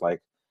artist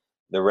like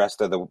the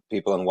rest of the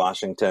people in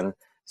Washington.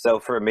 So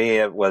for me,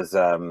 it was,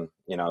 it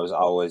was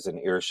always an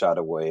earshot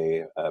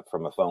away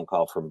from a phone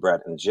call from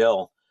Brett and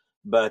Jill.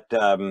 But,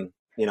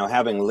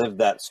 having lived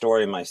that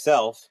story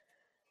myself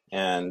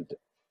and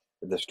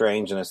the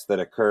strangeness that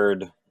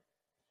occurred,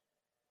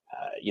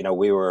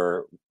 we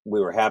were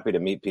happy to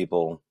meet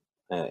people,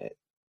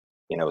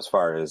 as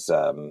far as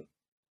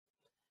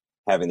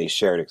having these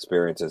shared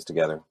experiences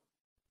together.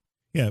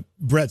 Yeah,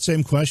 Brett,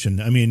 same question.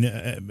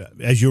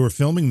 As you were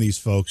filming these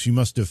folks, you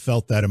must have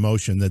felt that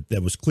emotion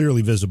that was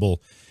clearly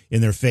visible in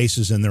their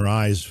faces and their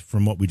eyes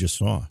from what we just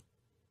saw.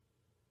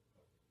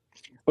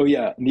 Oh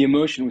yeah, the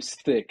emotion was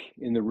thick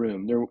in the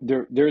room.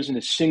 There isn't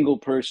a single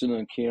person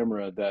on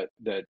camera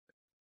that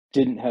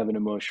didn't have an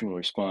emotional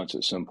response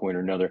at some point or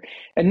another.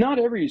 And not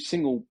every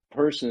single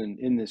person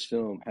in this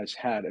film has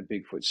had a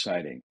Bigfoot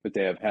sighting, but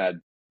they have had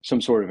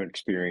some sort of an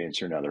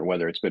experience or another,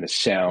 whether it's been a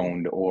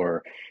sound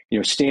or,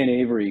 Stan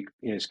Avery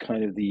is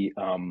kind of the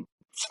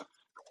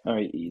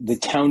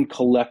town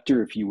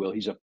collector, if you will.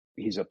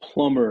 He's a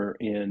plumber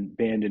in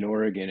Bandon,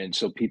 Oregon. And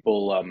so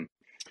people,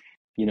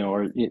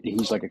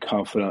 he's like a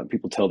confidant.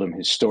 People tell them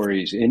his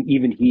stories, and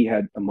even he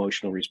had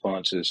emotional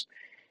responses.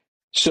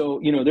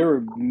 So, there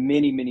were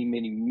many, many,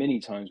 many, many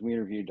times we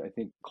interviewed, I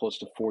think, close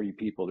to 40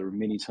 people. There were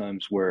many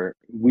times where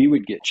we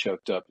would get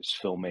choked up as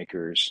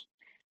filmmakers.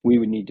 We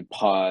would need to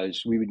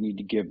pause. We would need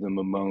to give them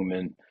a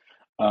moment.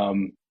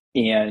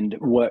 And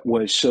what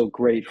was so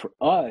great for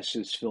us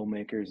as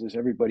filmmakers is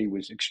everybody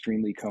was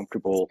extremely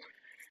comfortable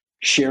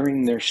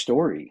sharing their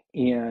story.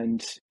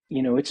 And,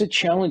 it's a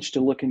challenge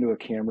to look into a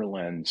camera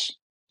lens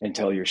and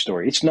tell your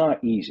story. It's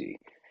not easy.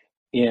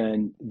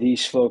 And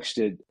these folks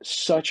did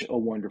such a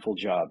wonderful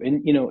job.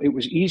 And, it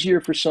was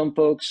easier for some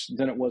folks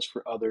than it was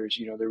for others.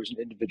 There was an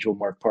individual,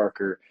 Mark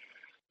Parker,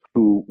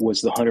 who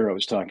was the hunter I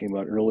was talking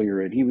about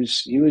earlier. And he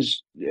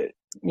was,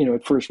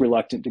 at first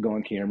reluctant to go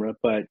on camera,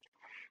 but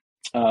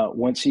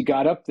once he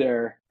got up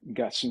there,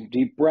 got some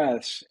deep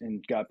breaths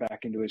and got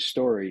back into his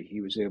story,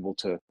 he was able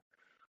to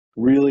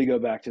really go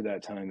back to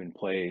that time and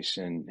place.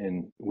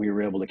 And we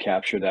were able to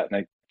capture that.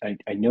 And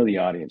I know the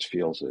audience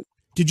feels it.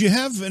 Did you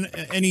have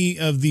any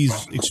of these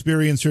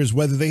experiencers,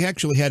 whether they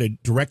actually had a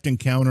direct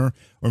encounter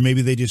or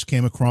maybe they just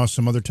came across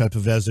some other type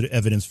of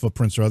evidence,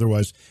 footprints or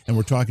otherwise, and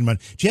we're talking about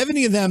it? Do you have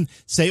any of them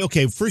say,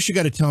 okay, first you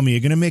got to tell me,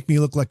 you're going to make me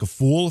look like a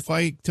fool if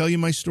I tell you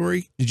my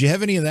story? Did you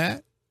have any of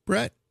that,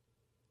 Brett?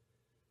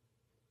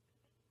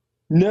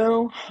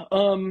 No.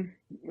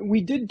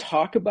 We did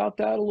talk about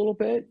that a little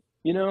bit,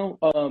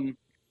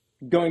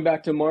 going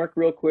back to Mark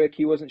real quick.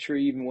 He wasn't sure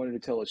he even wanted to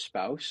tell his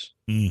spouse.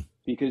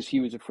 Because he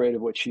was afraid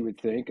of what she would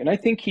think. And I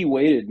think he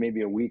waited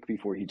maybe a week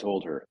before he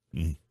told her.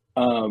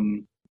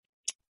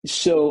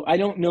 So I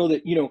don't know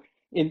that,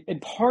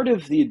 and part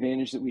of the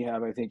advantage that we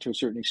have, I think, to a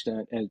certain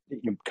extent, and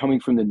coming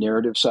from the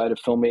narrative side of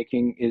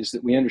filmmaking, is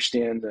that we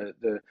understand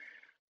the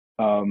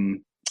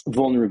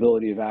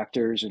vulnerability of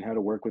actors and how to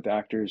work with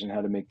actors and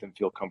how to make them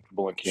feel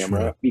comfortable on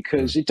camera. Sure.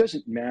 Because it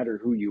doesn't matter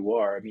who you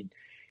are. I mean,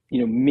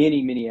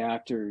 many, many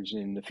actors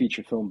in the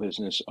feature film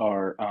business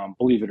are,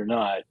 believe it or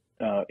not,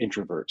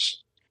 introverts.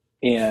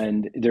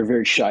 And they're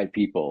very shy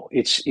people.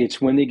 It's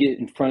when they get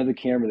in front of the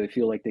camera, they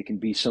feel like they can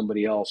be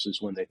somebody else,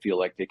 is when they feel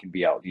like they can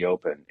be out in the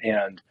open.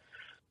 And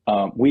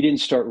we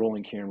didn't start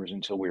rolling cameras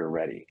until we were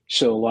ready.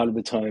 So a lot of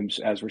the times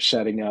as we're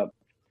setting up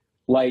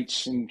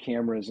lights and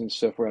cameras and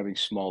stuff, we're having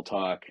small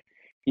talk.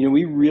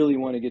 We really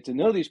want to get to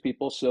know these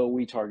people, so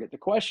we target the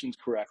questions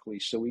correctly,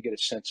 so we get a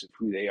sense of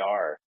who they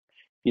are.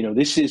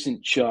 This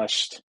isn't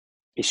just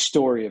a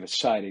story of a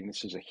sighting.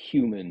 This is a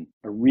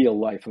real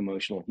life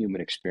emotional human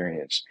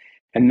experience.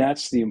 And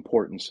that's the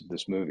importance of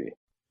this movie.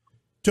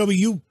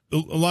 Toby, a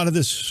lot of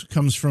this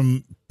comes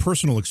from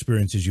personal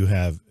experiences you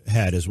have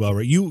had as well,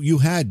 right? You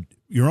had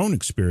your own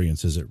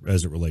experience as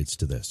it relates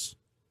to this.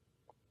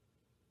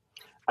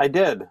 I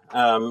did.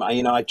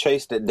 I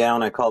chased it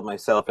down. I called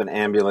myself an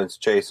ambulance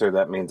chaser.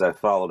 That means I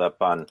followed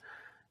up on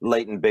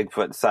latent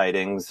Bigfoot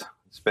sightings,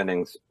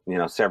 spending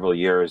several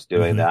years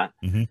doing that.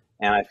 Mm-hmm.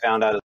 And I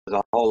found out it was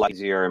a whole lot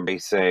easier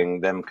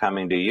embracing them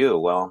coming to you.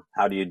 Well,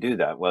 how do you do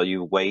that? Well,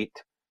 you wait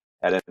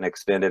at an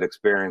extended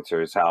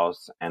experiencer's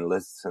house and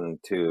listen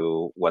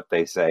to what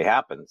they say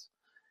happens.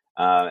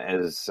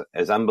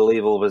 As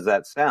unbelievable as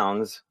that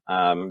sounds,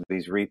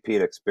 these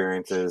repeat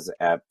experiences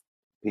at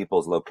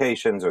people's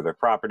locations or their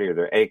property or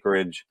their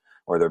acreage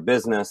or their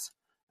business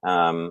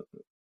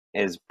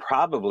is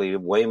probably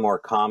way more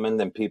common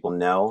than people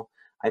know.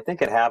 I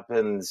think it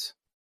happens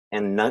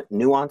in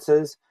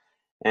nuances,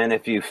 and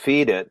if you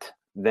feed it,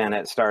 then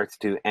it starts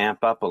to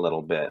amp up a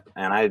little bit.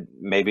 And I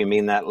maybe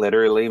mean that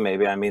literally,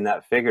 maybe I mean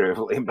that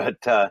figuratively,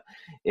 but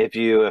if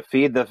you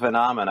feed the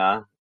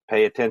phenomena,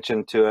 pay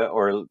attention to it,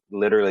 or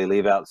literally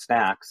leave out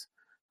snacks,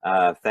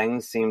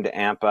 things seem to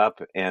amp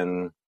up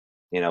in,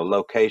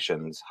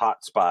 locations,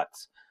 hot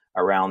spots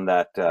around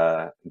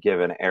that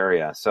given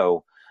area.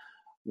 So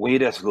we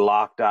just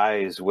locked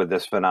eyes with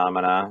this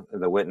phenomena.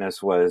 The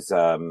witness was,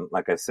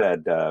 like I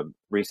said,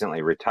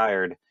 recently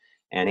retired,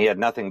 and he had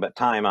nothing but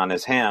time on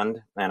his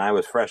hand, and I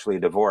was freshly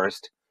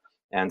divorced.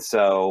 And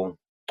so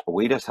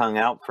we just hung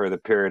out for the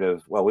period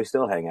of, well, we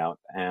still hang out,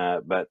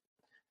 but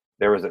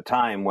there was a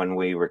time when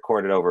we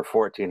recorded over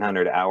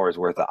 1,400 hours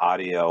worth of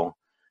audio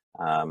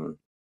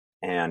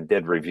and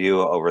did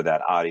review over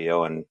that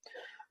audio. And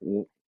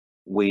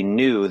we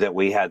knew that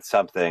we had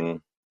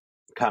something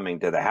coming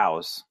to the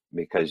house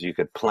because you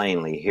could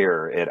plainly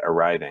hear it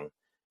arriving.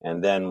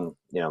 And then,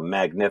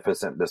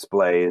 magnificent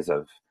displays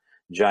of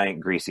giant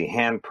greasy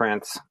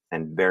handprints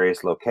in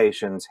various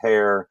locations,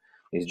 hair,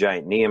 these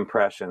giant knee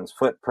impressions,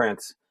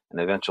 footprints, an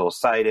eventual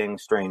sighting,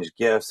 strange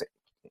gifts,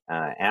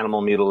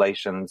 animal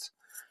mutilations.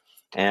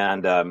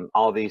 And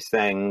all these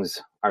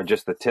things are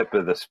just the tip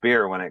of the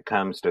spear when it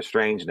comes to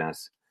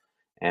strangeness.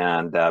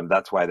 And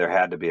that's why there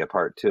had to be a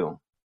part 2.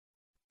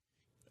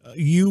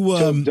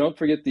 So don't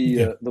forget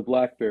the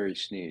blackberry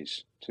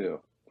sneeze too.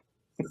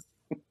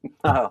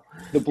 Oh,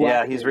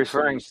 yeah, he's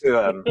referring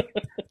to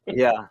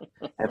yeah.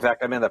 In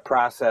fact, I'm in the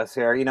process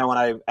here. You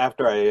know,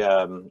 after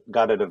I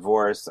got a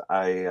divorce,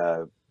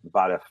 I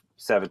bought a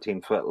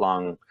 17-foot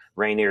long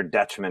Rainier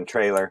Dutchman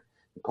trailer,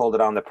 pulled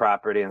it on the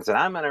property, and said,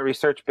 I'm going to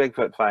research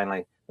Bigfoot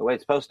finally, the way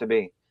it's supposed to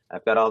be.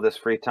 I've got all this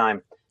free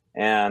time.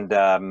 And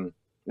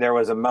there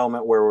was a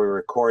moment where we were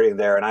recording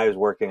there, and I was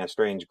working a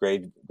strange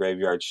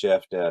graveyard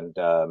shift, and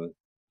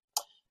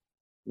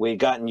we'd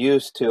gotten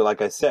used to,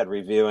 like I said,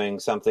 reviewing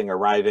something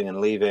arriving and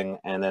leaving,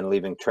 and then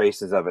leaving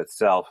traces of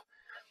itself.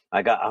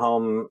 I got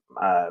home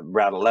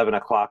around 11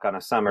 o'clock on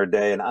a summer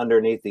day, and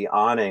underneath the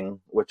awning,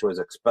 which was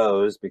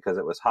exposed because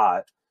it was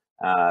hot,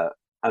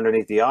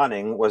 underneath the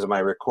awning was my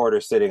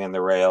recorder sitting in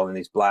the rail, and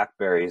these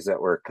blackberries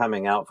that were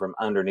coming out from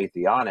underneath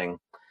the awning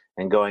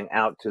and going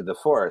out to the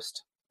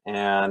forest.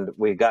 And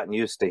we'd gotten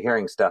used to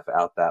hearing stuff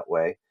out that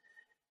way.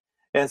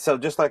 And so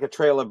just like a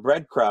trail of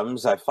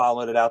breadcrumbs, I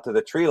followed it out to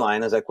the tree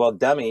line. I was like, well,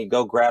 dummy,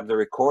 go grab the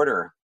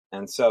recorder.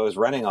 And so I was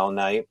running all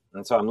night.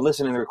 And so I'm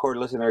listening to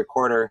the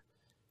recorder,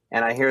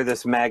 and I hear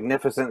this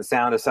magnificent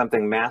sound of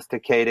something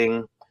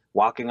masticating,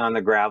 walking on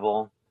the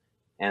gravel,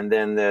 and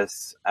then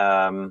this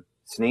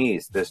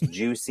sneeze, this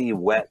juicy,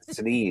 wet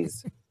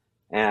sneeze.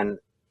 And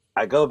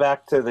I go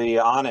back to the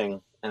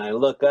awning, and I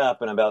look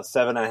up, and about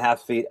 7.5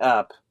 feet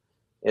up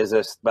is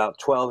this about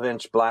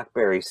 12-inch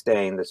blackberry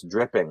stain that's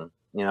dripping.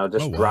 You know,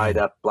 just dried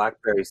up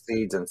blackberry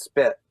seeds and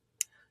spit.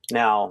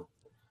 Now,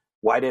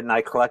 why didn't I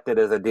collect it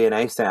as a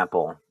DNA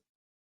sample?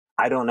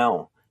 I don't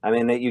know. I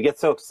mean, you get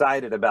so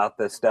excited about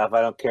this stuff.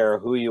 I don't care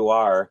who you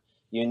are.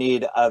 You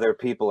need other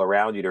people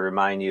around you to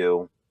remind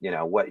you, you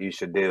know, what you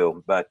should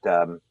do. But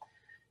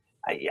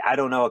I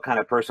don't know what kind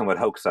of person would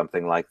hoax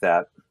something like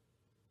that.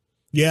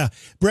 Yeah,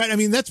 Brett, I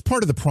mean, that's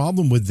part of the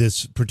problem with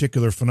this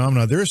particular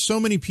phenomenon. There are so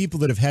many people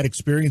that have had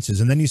experiences,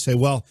 and then you say,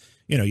 well,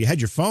 you know, you had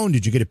your phone.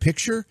 Did you get a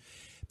picture?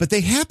 But they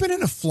happen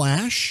in a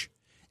flash,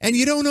 and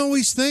you don't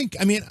always think.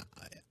 I mean,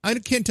 I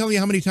can't tell you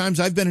how many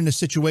times I've been in a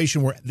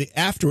situation where and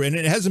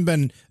it hasn't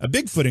been a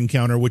Bigfoot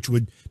encounter, which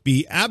would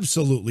be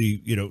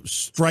absolutely, you know,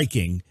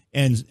 striking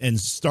and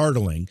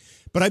startling.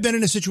 But I've been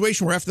in a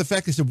situation where after the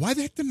fact, I said, why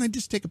the heck didn't I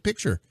just take a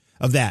picture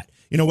of that?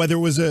 You know, whether it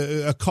was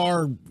a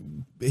car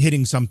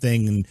hitting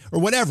something or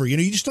whatever, you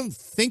know, you just don't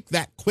think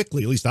that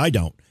quickly. At least I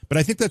don't. But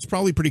I think that's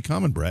probably pretty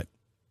common, Brett.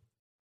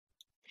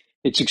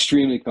 It's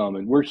extremely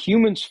common. We're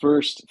humans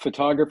first,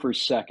 photographers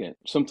second,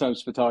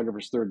 sometimes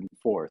photographers third and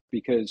fourth,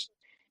 because,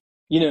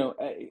 you know,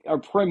 our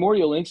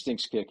primordial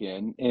instincts kick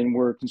in and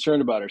we're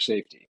concerned about our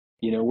safety.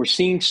 You know, we're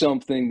seeing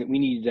something that we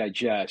need to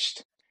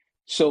digest.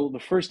 So the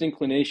first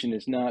inclination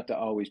is not to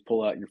always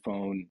pull out your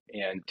phone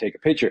and take a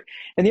picture.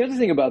 And the other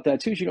thing about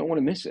that too is you don't want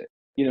to miss it.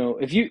 You know,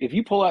 if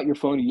you pull out your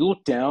phone, you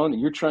look down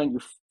and you're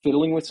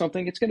fiddling with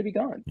something, it's going to be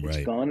gone. Right.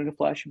 It's gone in a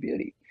flash of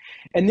beauty.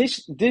 And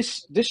this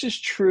is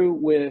true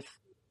with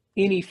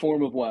any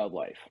form of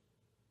wildlife.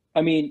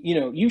 I mean, you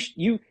know,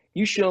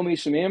 you show me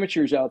some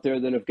amateurs out there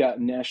that have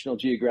gotten National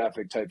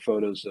Geographic type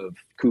photos of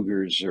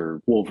cougars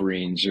or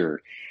wolverines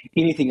or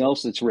anything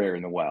else that's rare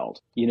in the wild.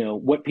 You know,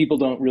 what people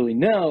don't really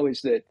know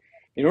is that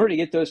in order to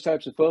get those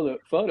types of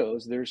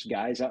photos, there's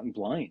guys out in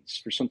blinds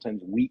for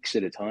sometimes weeks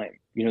at a time.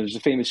 You know, there's a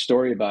famous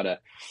story about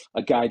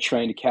a guy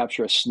trying to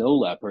capture a snow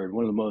leopard,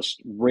 one of the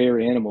most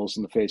rare animals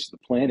on the face of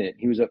the planet.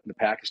 He was up in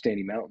the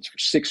Pakistani mountains for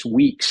 6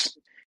 weeks,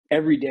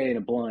 every day in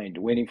a blind,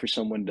 waiting for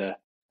something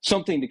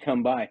to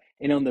come by.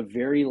 And on the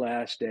very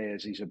last day,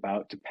 as he's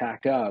about to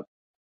pack up,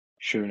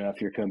 sure enough,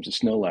 here comes a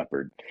snow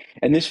leopard.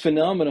 And this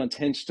phenomenon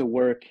tends to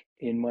work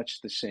in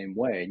much the same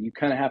way. And you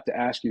kind of have to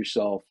ask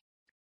yourself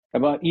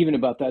about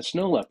that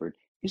snow leopard.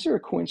 Is there a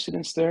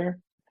coincidence there?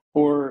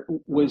 Or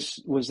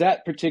was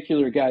that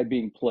particular guy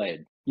being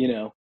played?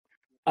 You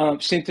know,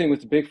 same thing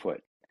with the Bigfoot.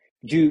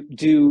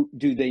 Do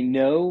they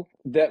know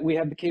that we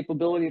have the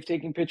capability of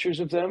taking pictures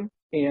of them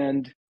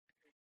and,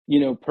 you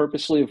know,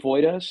 purposely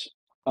avoid us?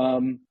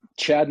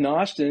 Chad and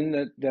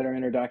Austin that are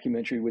in our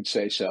documentary would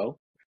say so.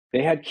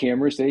 They had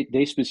cameras.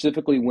 They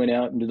specifically went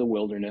out into the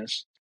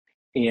wilderness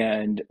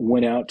and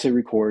went out to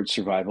record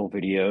survival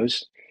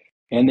videos.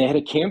 And they had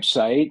a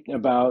campsite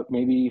about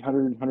maybe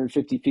 100,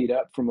 150 feet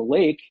up from a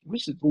lake. It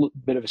was a little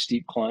bit of a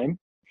steep climb.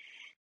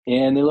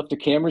 And they left their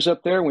cameras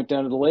up there, went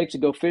down to the lake to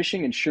go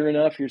fishing. And sure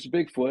enough, here's a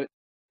Bigfoot.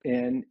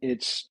 And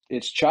it's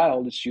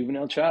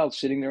juvenile child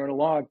sitting there on a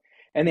log.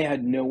 And they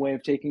had no way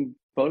of taking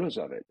photos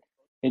of it.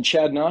 And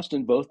Chad and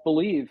Austin both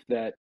believe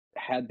that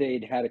had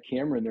they'd had a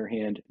camera in their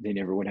hand, they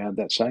never would have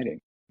that sighting.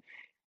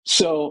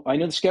 So I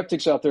know the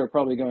skeptics out there are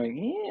probably going,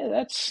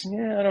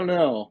 I don't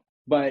know.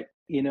 But,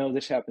 you know,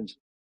 this happens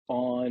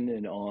on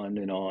and on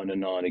and on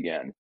and on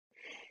again.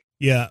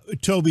 Yeah.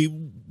 Toby,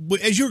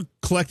 as you're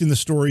collecting the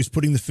stories,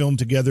 putting the film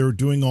together,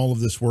 doing all of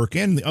this work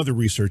and the other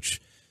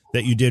research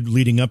that you did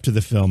leading up to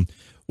the film,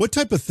 what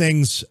type of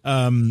things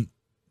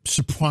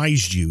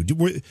surprised you?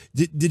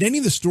 Did any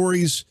of the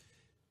stories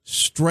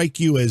strike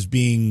you as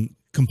being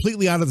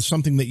completely out of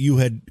something that you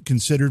had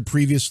considered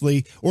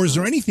previously? Or is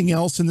there anything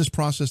else in this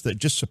process that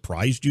just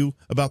surprised you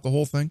about the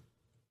whole thing?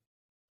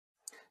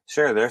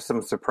 Sure, there's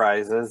some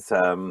surprises,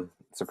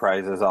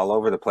 surprises all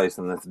over the place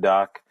in this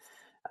doc.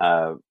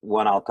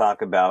 One I'll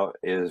talk about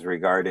is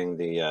regarding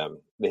the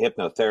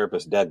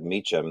hypnotherapist, Doug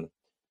Meacham.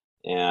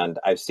 And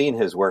I've seen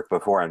his work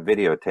before on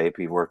videotape.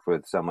 He worked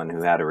with someone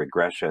who had a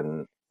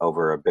regression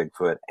over a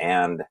Bigfoot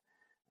and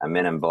a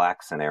Men in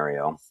Black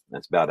scenario.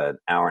 It's about an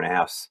hour and a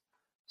half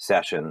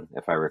session,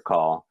 if I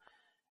recall.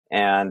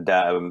 And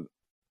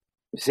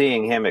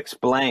seeing him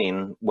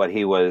explain what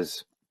he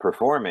was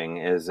performing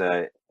is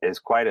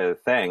quite a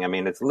thing. I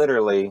mean, it's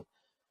literally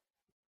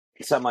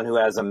someone who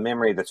has a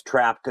memory that's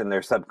trapped in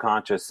their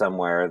subconscious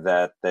somewhere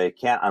that they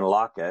can't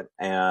unlock it,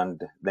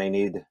 and they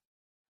need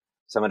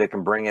somebody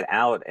can bring it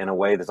out in a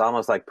way that's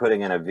almost like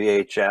putting in a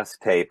VHS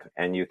tape,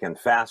 and you can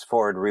fast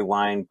forward,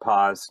 rewind,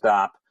 pause,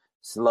 stop,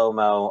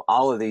 slow-mo,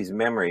 all of these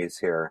memories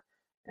here,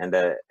 and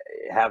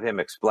have him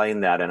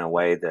explain that in a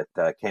way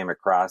that came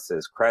across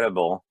as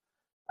credible,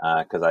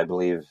 because I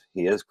believe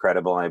he is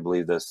credible, and I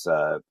believe this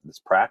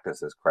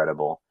practice is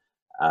credible.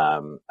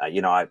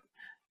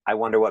 I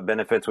wonder what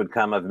benefits would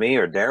come of me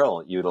or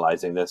Daryl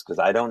utilizing this, because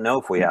I don't know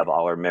if we have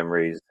all our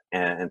memories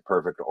in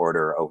perfect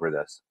order over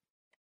this.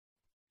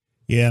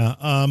 Yeah.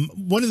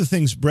 One of the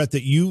things, Brett,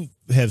 that you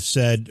have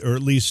said, or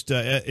at least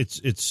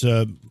it's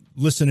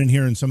listening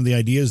here and some of the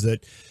ideas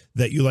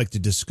that you like to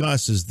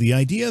discuss, is the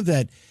idea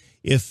that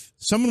if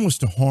someone was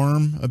to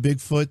harm a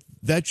Bigfoot,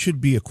 that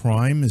should be a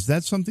crime. Is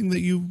that something that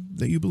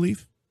you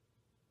believe?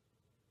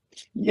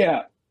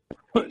 Yeah.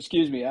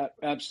 Excuse me.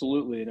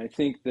 Absolutely. And I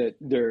think that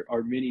there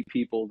are many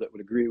people that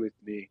would agree with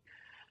me.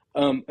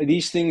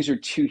 These things are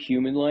too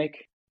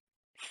human-like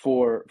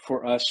for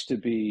us to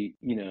be,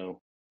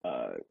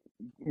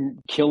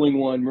 killing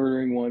one,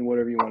 murdering one,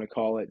 whatever you want to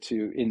call it,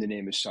 in the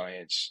name of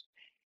science.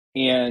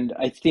 And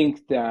I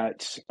think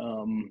that,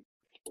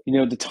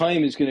 the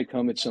time is going to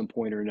come at some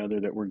point or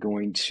another that we're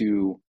going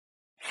to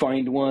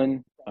find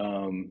one. I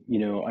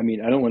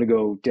don't want to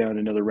go down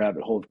another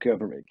rabbit hole of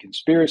government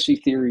conspiracy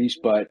theories,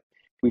 but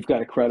we've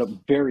got a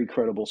very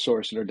credible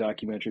source in our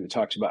documentary that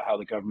talks about how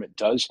the government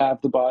does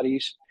have the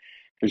bodies.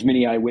 There's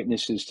many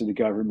eyewitnesses to the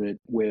government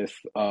with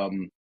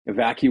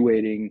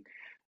evacuating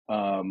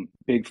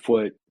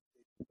Bigfoot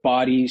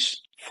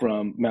bodies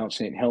from Mount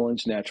St.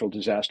 Helens natural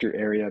disaster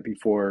area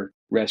before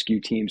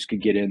rescue teams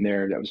could get in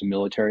there. That was a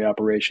military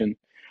operation.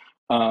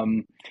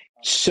 I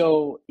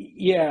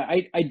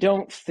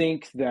don't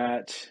think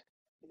that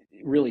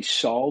really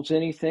solves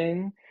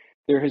anything.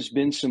 There has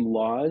been some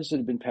laws that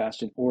have been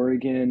passed in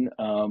Oregon.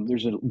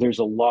 There's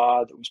a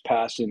law that was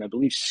passed in, I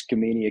believe,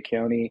 Skamania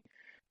County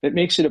that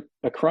makes it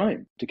a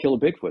crime to kill a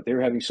Bigfoot. They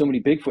were having so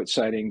many Bigfoot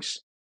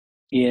sightings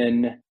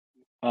in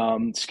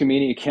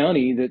Skamania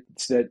County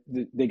that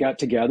they got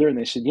together and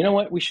they said, you know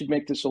what, we should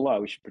make this a law.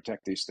 We should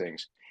protect these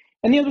things.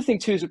 And the other thing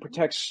too is it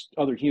protects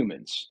other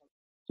humans.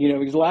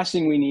 Because the last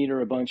thing we need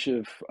are a bunch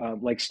of,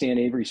 like Stan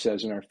Avery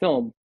says in our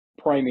film,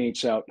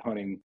 primates out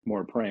hunting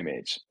more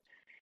primates.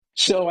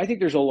 So I think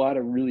there's a lot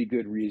of really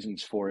good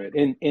reasons for it.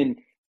 And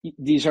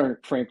these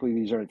aren't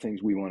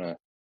things we want to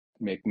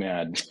make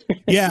mad.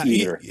 Yeah,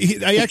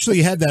 I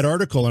actually had that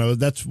article, and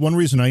that's one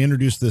reason I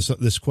introduced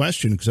this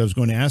question, because I was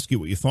going to ask you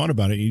what you thought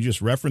about it. You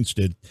just referenced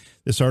it.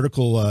 This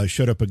article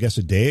showed up, I guess,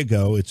 a day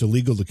ago. It's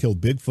illegal to kill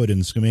Bigfoot in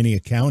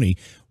Skamania County,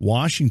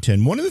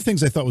 Washington. One of the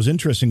things I thought was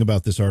interesting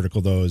about this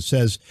article, though, it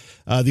says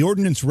the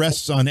ordinance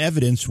rests on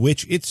evidence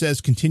which it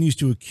says continues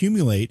to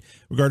accumulate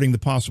regarding the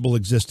possible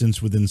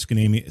existence within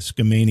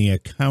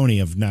Skamania County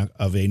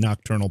of a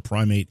nocturnal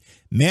primate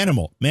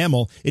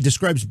mammal. It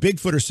describes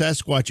Bigfoot or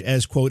Sasquatch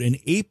as, quote, an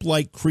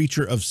ape-like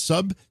creature of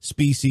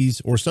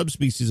subspecies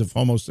of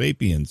Homo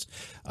sapiens.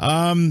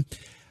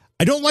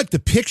 I don't like the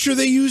picture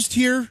they used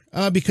here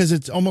because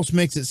it almost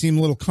makes it seem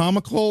a little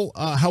comical.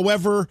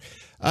 However,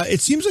 it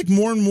seems like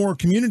more and more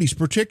communities,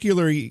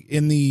 particularly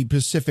in the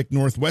Pacific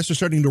Northwest, are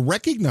starting to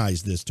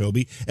recognize this,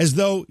 Toby, as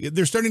though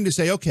they're starting to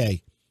say,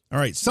 okay, all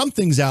right,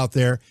 something's out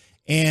there,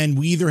 and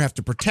we either have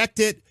to protect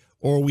it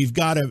or we've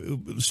got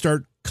to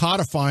start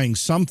codifying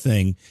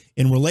something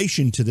in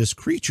relation to this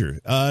creature.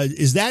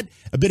 Is that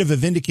a bit of a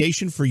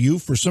vindication for you,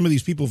 for some of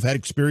these people who've had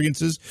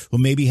experiences who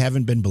maybe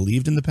haven't been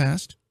believed in the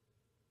past?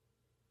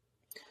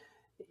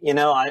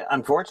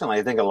 Unfortunately,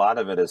 I think a lot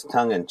of it is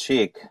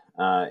tongue-in-cheek.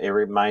 It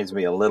reminds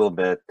me a little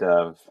bit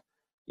of,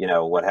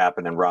 what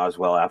happened in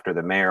Roswell after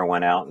the mayor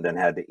went out and then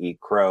had to eat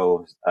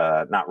crow,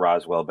 not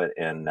Roswell, but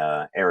in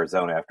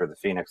Arizona after the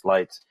Phoenix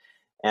Lights.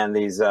 And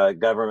these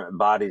government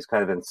bodies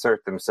kind of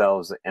insert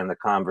themselves in the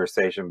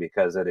conversation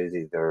because it is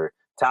either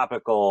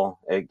topical,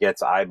 it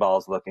gets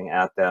eyeballs looking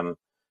at them.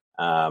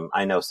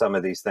 I know some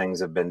of these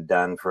things have been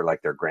done for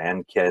like their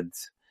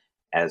grandkids,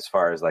 as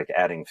far as like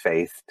adding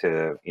faith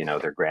to,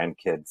 their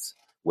grandkids'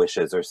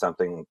 wishes or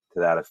something to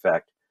that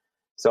effect.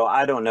 So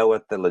I don't know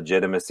what the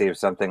legitimacy of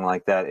something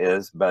like that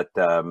is, but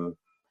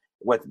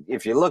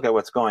if you look at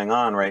what's going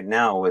on right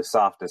now with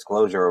soft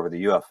disclosure over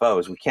the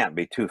UFOs, we can't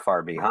be too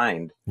far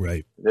behind.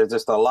 Right. There's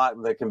just a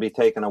lot that can be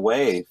taken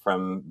away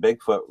from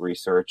Bigfoot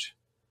research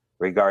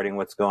regarding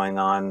what's going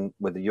on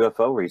with the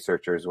UFO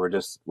researchers.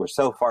 We're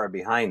so far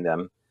behind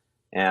them.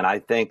 And I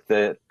think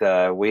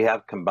that we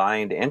have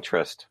combined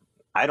interest.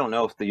 I don't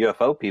know if the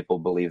UFO people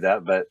believe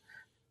that, but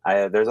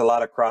there's a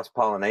lot of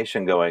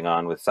cross-pollination going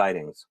on with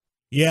sightings.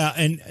 Yeah,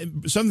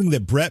 and something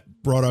that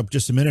Brett brought up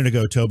just a minute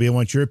ago, Toby, I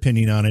want your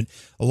opinion on it.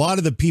 A lot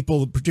of the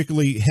people,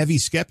 particularly heavy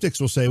skeptics,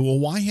 will say, well,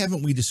 why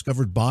haven't we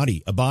discovered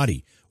a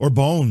body or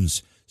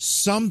bones,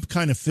 some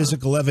kind of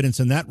physical evidence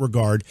in that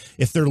regard?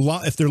 If they're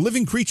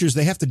living creatures,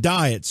 they have to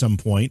die at some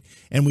point,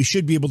 and we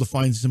should be able to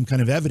find some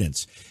kind of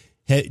evidence.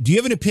 Do you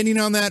have an opinion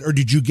on that, or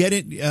did you get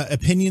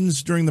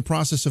opinions during the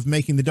process of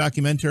making the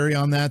documentary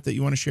on that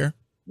you want to share?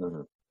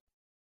 Mm-hmm.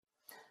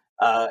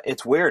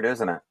 It's weird,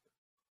 isn't it?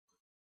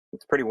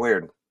 It's pretty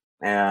weird.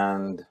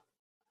 And,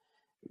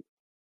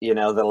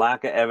 the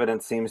lack of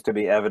evidence seems to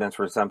be evidence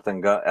for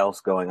something else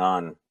going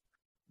on.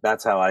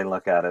 That's how I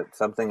look at it.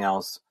 Something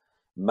else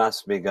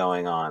must be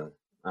going on.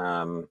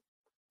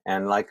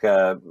 And like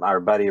our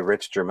buddy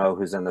Rich Germeau,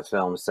 who's in the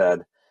film,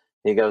 said,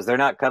 he goes, they're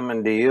not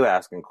coming to you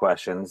asking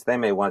questions. They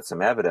may want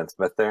some evidence,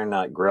 but they're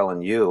not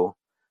grilling you.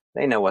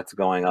 They know what's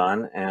going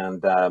on.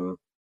 And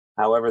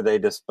however they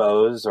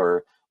dispose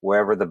or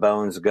wherever the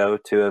bones go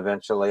to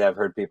eventually, I've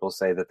heard people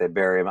say that they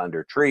bury them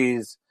under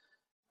trees.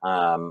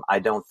 I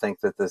don't think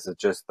that this is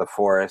just the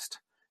forest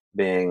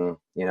being,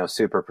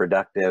 super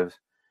productive.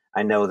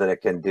 I know that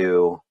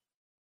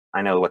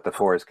I know what the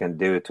forest can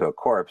do to a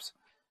corpse,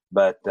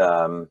 but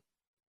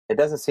it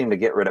doesn't seem to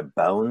get rid of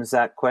bones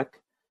that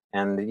quick.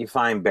 And you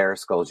find bear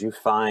skulls, you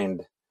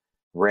find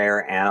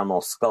rare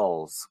animal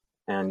skulls,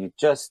 and you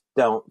just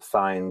don't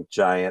find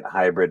giant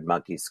hybrid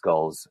monkey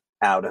skulls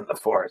out in the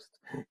forest.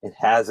 It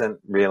hasn't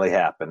really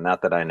happened,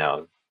 not that I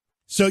know.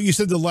 So you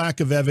said the lack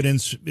of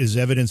evidence is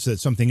evidence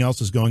that something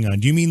else is going on.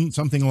 Do you mean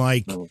something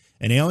like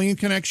an alien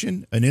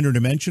connection, an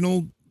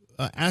interdimensional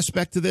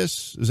aspect to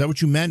this? Is that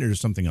what you meant, or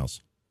something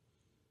else?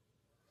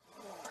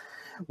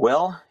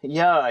 Well,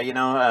 yeah,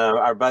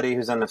 our buddy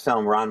who's in the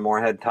film, Ron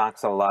Moorhead,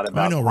 talks a lot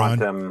about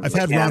quantum I've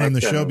had Ron on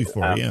the show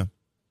before, yeah.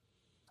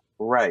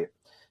 Right.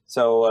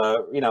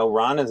 So,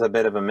 Ron is a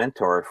bit of a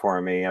mentor for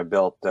me. I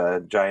built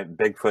giant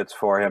Bigfoots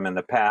for him in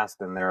the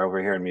past, and they're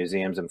over here in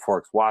museums in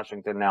Forks,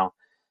 Washington now.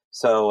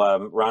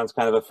 So Ron's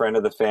kind of a friend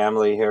of the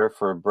family here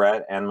for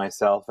Brett and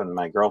myself and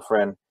my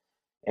girlfriend.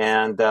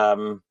 And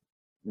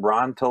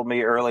Ron told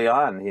me early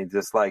on, he's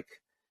just like,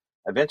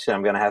 eventually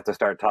I'm going to have to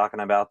start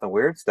talking about the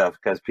weird stuff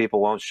because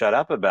people won't shut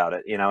up about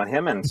it. And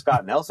him and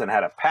Scott Nelson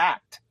had a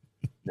pact.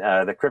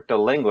 The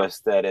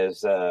cryptolinguist that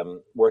is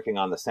working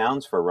on the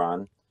sounds for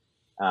Ron,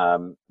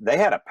 they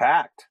had a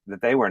pact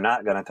that they were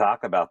not going to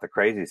talk about the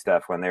crazy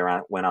stuff when they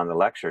went on the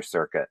lecture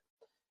circuit.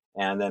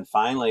 And then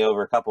finally,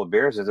 over a couple of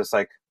beers, it's just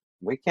like,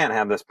 we can't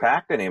have this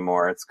pact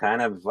anymore. It's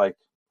kind of like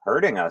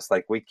hurting us.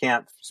 Like we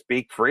can't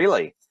speak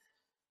freely.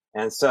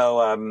 And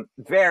so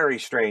very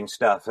strange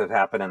stuff have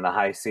happened in the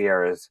High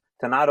Sierras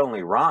to not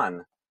only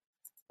Ron,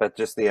 but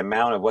just the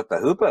amount of what the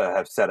Hoopa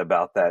have said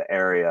about that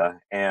area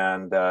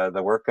and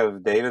the work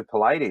of David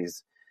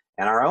Paulides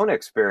and our own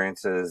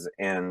experiences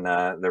in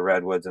the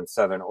Redwoods in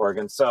Southern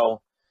Oregon.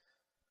 So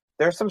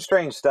there's some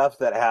strange stuff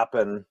that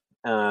happen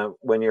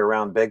when you're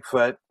around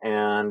Bigfoot,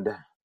 and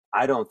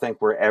I don't think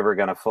we're ever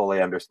going to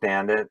fully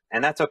understand it.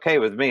 And that's okay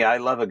with me. I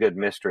love a good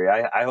mystery.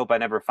 I hope I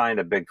never find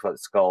a Bigfoot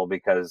skull,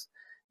 because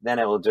then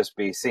it will just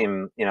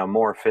seem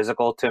more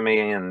physical to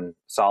me and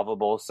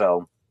solvable.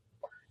 So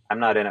I'm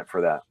not in it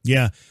for that.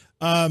 Yeah.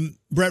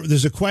 Brett,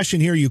 there's a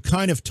question here. You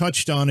kind of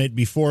touched on it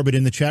before, but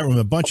in the chat room,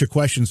 a bunch of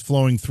questions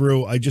flowing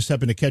through. I just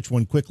happened to catch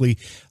one quickly.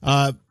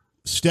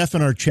 Steph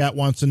in our chat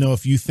wants to know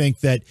if you think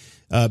that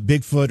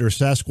Bigfoot or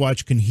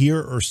Sasquatch can hear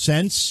or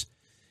sense.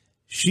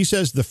 She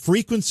says the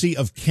frequency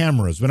of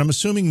cameras, but I'm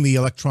assuming the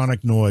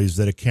electronic noise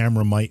that a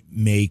camera might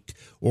make,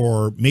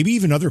 or maybe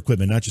even other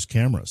equipment, not just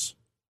cameras.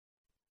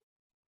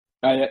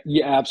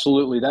 Yeah,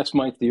 absolutely. That's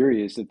my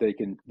theory, is that they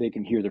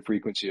can hear the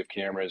frequency of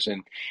cameras.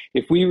 And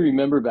if we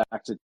remember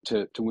back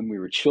to when we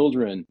were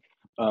children,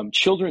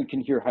 children can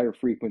hear higher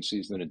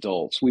frequencies than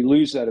adults. We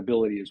lose that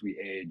ability as we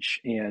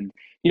age. And,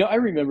 I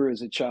remember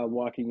as a child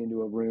walking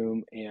into a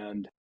room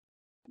and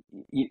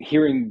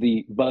hearing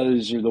the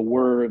buzz or the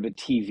whir of a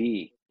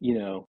TV,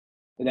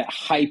 that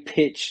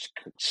high-pitched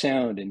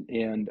sound.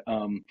 And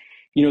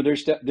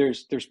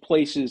there's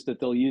places that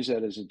they'll use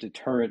that as a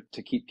deterrent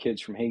to keep kids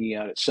from hanging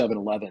out at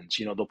 7-Elevens.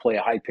 They'll play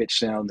a high-pitched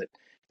sound that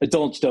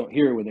adults don't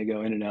hear when they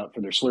go in and out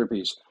for their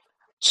Slurpees.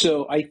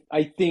 So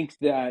I think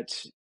that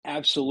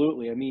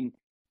absolutely. I mean,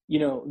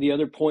 the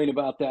other point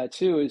about that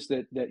too is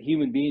that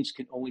human beings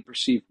can only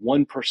perceive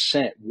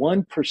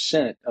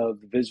 1% of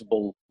the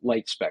visible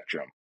light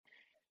spectrum.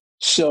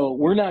 So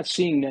we're not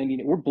seeing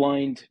we're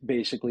blind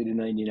basically to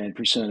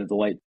 99% of the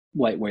light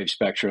wave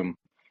spectrum.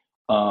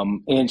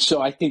 And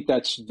so I think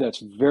that's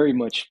very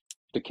much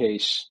the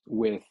case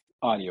with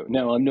audio.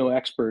 Now, I'm no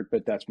expert,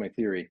 but that's my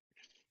theory.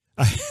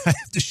 I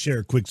have to share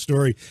a quick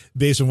story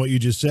based on what you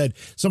just said.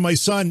 So my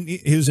son,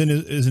 is in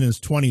his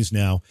 20s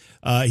now.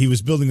 He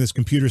was building this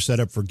computer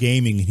setup for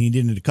gaming, and he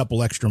needed a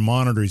couple extra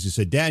monitors. He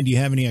said, "Dad, do you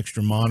have any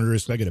extra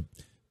monitors? I got a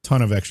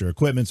ton of extra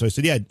equipment." So I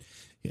said, "Yeah,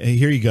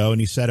 here you go." And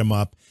he set them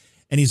up.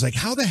 And he's like,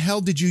 "How the hell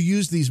did you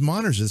use these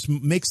monitors? This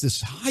makes this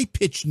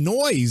high-pitched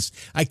noise.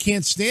 I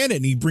can't stand it."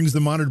 And he brings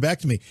the monitor back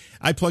to me.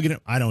 I plug it in.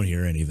 I don't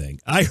hear anything.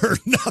 I heard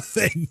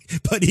nothing,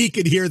 but he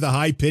could hear the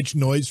high-pitched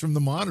noise from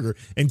the monitor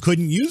and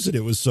couldn't use it.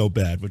 It was so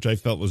bad, which I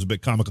felt was a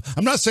bit comical.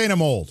 I'm not saying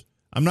I'm old.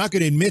 I'm not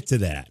going to admit to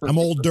that. I'm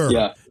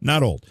older,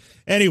 not old.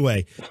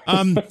 Anyway,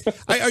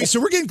 so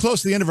we're getting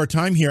close to the end of our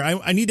time here.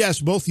 I need to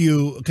ask both of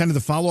you kind of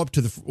the follow-up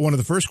to one of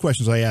the first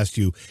questions I asked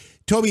you.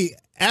 Toby,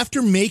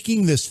 after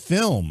making this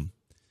film,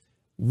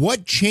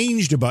 what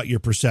changed about your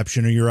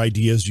perception or your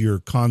ideas, your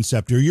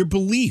concept, or your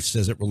beliefs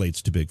as it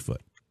relates to Bigfoot?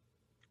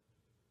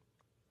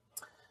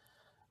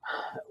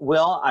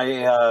 Well,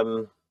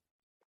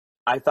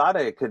 I thought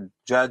I could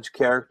judge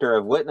character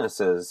of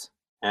witnesses.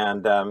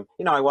 And,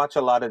 I watch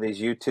a lot of these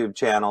YouTube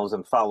channels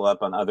and follow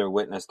up on other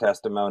witness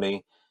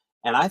testimony.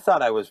 And I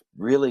thought I was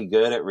really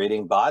good at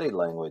reading body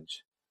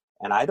language.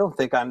 And I don't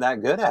think I'm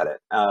that good at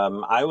it.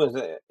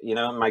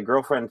 My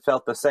girlfriend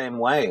felt the same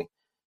way.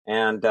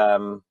 And,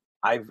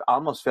 I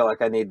almost feel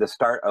like I need to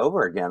start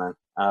over again,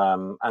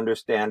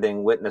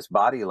 understanding witness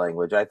body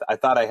language. I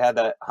thought I had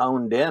that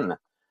honed in,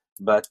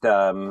 but,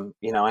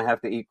 I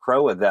have to eat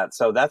crow with that.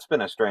 So that's been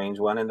a strange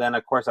one. And then,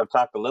 of course, I've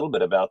talked a little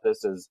bit about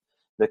this, is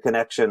the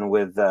connection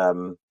with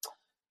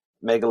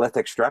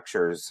megalithic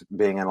structures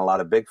being in a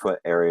lot of Bigfoot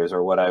areas,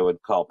 or what I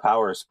would call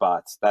power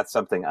spots. That's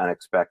something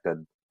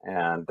unexpected.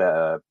 And,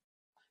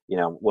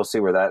 we'll see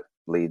where that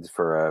leads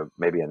for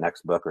maybe a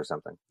next book or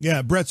something.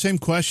 Yeah, Brett, same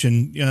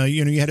question.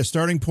 You had a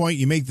starting point,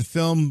 you make the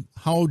film.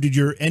 How did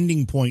your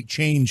ending point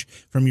change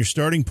from your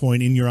starting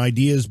point in your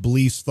ideas,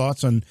 beliefs,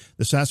 thoughts on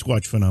the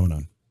Sasquatch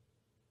phenomenon?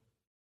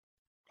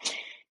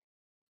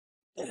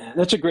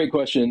 That's a great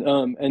question,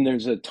 and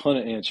there's a ton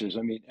of answers.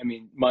 I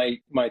mean,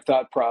 my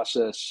thought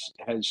process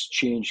has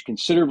changed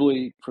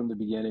considerably from the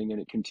beginning, and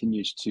it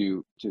continues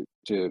to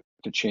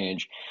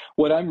change.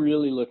 What I'm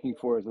really looking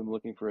for is I'm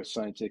looking for a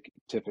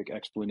scientific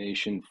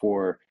explanation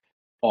for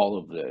all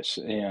of this,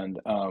 and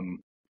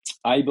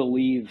I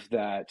believe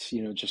that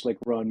just like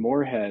Ron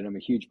Moorhead, I'm a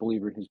huge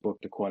believer in his book,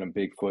 The Quantum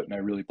Bigfoot, and I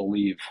really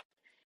believe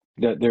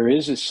that there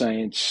is a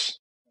science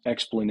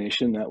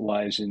explanation that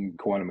lies in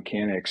quantum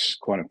mechanics,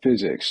 quantum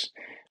physics,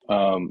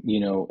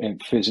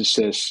 and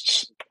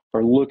physicists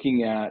are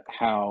looking at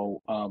how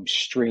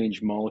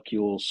strange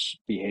molecules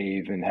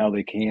behave and how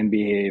they can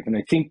behave. And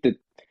I think that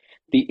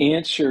the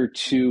answer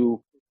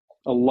to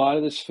a lot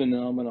of this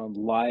phenomenon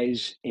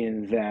lies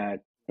in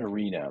that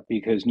arena,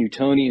 because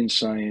Newtonian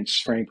science,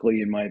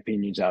 frankly, in my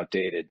opinion, is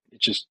outdated.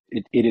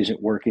 It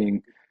isn't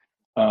working.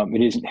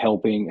 It isn't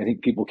helping. I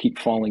think people keep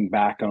falling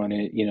back on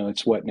it.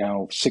 It's what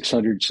now,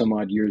 600 some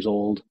odd years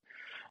old.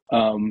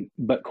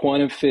 But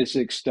quantum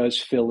physics does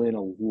fill in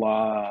a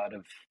lot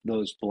of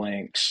those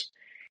blanks,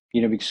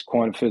 because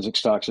quantum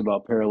physics talks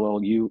about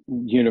parallel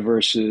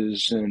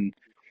universes and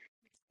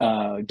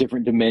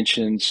different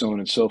dimensions, so on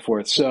and so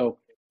forth. So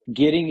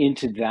getting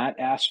into that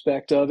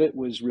aspect of it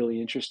was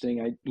really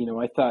interesting.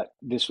 I thought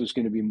this was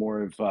going to be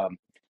more of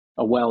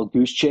a wild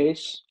goose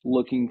chase,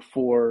 looking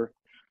for,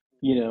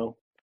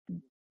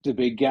 the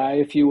big guy,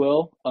 if you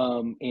will,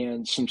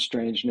 and some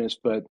strangeness,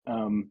 but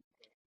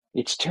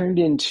it's turned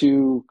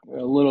into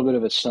a little bit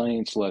of a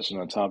science lesson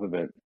on top of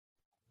it.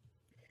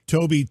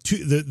 Toby,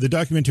 the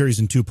documentary is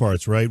in two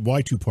parts, right?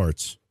 Why two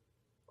parts?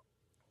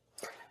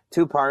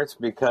 Two parts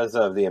because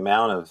of the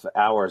amount of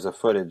hours of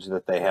footage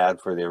that they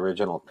had for the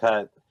original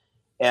cut.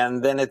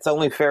 And then it's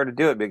only fair to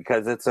do it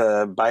because it's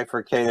a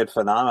bifurcated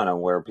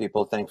phenomenon where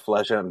people think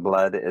flesh and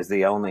blood is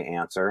the only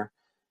answer.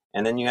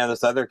 And then you have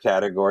this other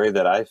category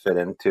that I fit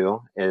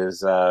into is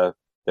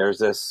there's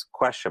this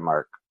question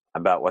mark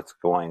about what's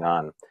going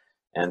on.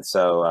 And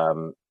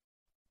so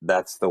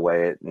that's the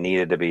way it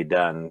needed to be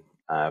done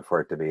for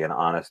it to be an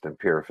honest and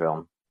pure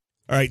film.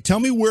 All right. Tell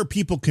me where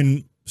people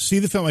can see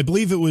the film. I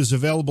believe it was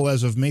available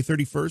as of May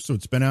 31st, so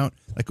it's been out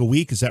like a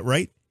week. Is that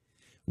right?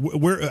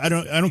 Where I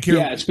don't care.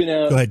 Yeah, it's been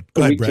out. Go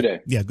ahead, Brett.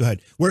 Today. Yeah, go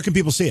ahead. Where can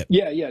people see it?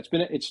 Yeah,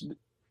 it's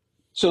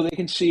so they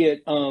can see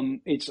it.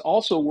 It's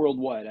also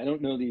worldwide. I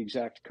don't know the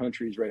exact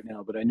countries right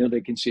now, but I know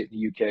they can see it in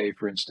the UK,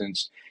 for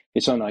instance.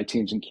 It's on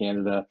iTunes in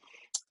Canada.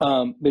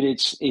 But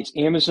it's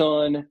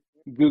Amazon,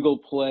 Google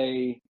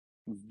Play,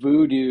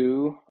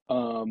 Vudu,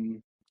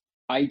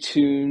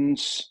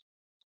 iTunes.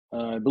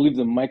 I believe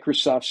the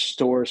Microsoft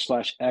Store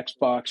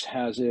 /Xbox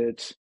has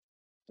it.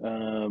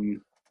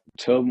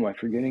 Tobe, am I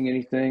forgetting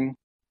anything?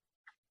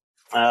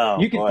 Oh,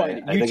 you can boy. find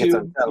it. I think it's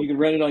YouTube. You can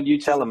rent it on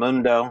YouTube.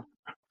 Telemundo.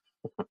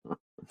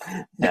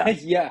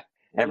 Yeah.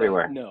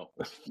 Everywhere. No,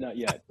 not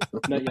yet.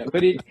 Not yet.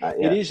 But it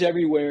is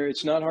everywhere.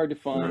 It's not hard to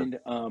find.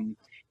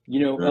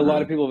 Mm-hmm. A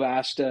lot of people have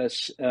asked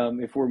us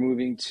if we're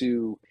moving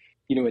to,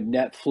 a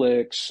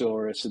Netflix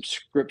or a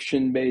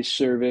subscription-based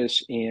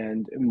service.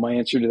 And my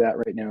answer to that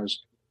right now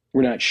is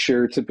we're not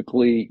sure.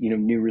 Typically,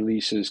 new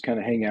releases kind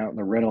of hang out in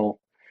the rental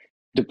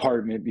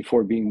department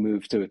before being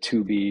moved to a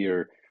Tubi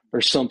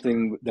or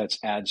something that's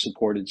ad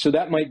supported. So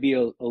that might be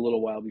a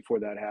little while before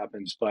that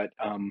happens. But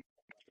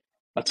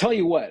I'll tell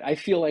you what, I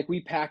feel like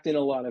we packed in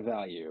a lot of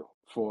value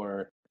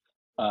for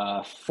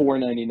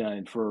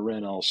 $4.99 for a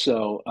rental.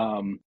 So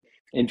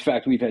in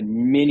fact, we've had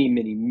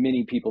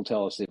many people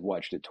tell us they've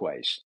watched it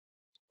twice.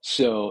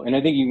 So, and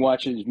I think you can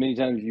watch it as many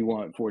times as you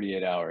want in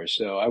 48 hours.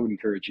 So I would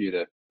encourage you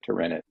to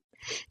rent it.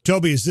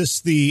 Toby, is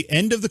this the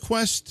end of the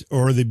quest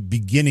or the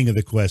beginning of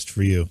the quest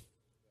for you?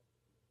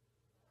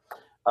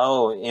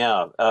 Oh,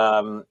 yeah.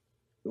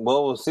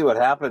 Well, we'll see what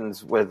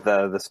happens with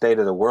the state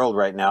of the world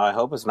right now. I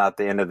hope it's not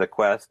the end of the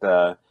quest.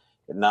 Not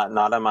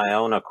on my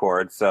own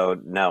accord. So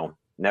no,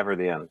 never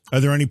the end. Are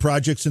there any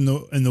projects in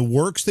the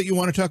works that you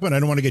want to talk about? I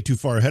don't want to get too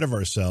far ahead of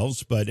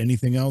ourselves, but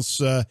anything else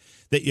that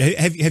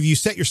have you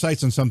set your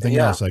sights on something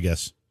else, I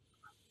guess?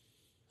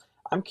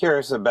 I'm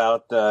curious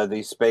about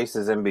these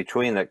spaces in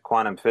between that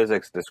quantum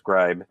physics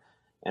describe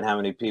and how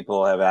many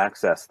people have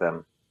accessed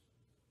them.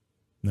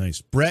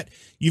 Nice. Brett,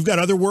 you've got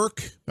other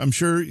work. I'm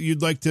sure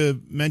you'd like to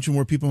mention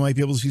where people might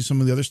be able to see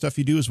some of the other stuff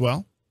you do as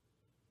well.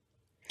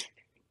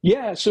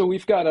 Yeah, so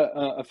we've got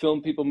a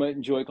film people might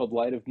enjoy called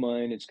Light of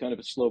Mine. It's kind of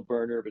a slow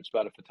burner, but it's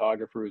about a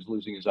photographer who's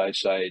losing his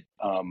eyesight.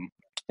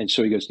 And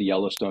so he goes to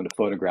Yellowstone to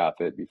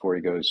photograph it before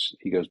he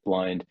goes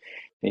blind.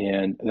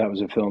 And that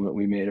was a film that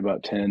we made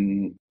about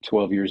 10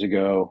 years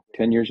ago.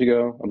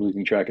 I'm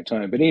losing track of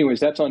time. But anyways,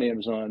 that's on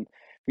Amazon.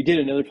 We did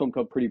another film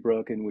called Pretty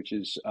Broken, which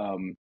is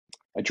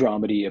a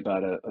dramedy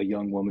about a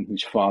young woman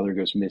whose father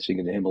goes missing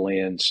in the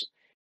Himalayas,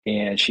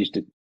 and she's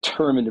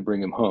determined to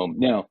bring him home.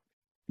 Now,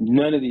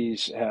 none of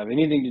these have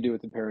anything to do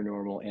with the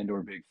paranormal and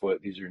or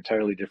Bigfoot. These are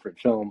entirely different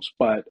films,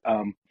 but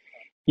I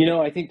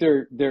think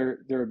they're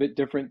a bit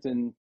different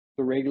than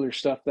the regular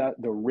stuff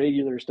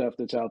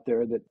that's out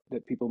there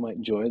that people might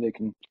enjoy. They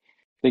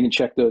can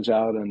check those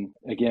out, and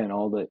again,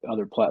 all the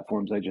other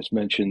platforms I just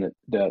mentioned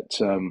that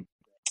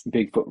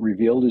Bigfoot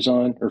Revealed is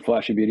on, or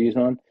Flash of Beauty is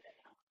on.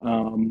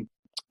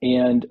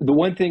 And the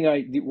one of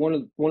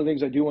the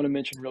things I do want to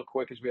mention real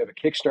quick is we have a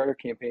Kickstarter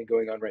campaign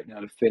going on right now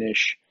to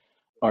finish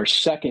our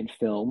second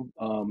film.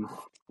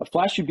 A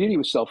Flash of Beauty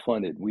was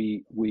self-funded.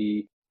 We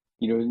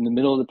in the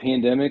middle of the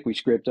pandemic, we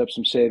scraped up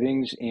some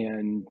savings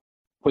and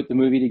put the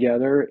movie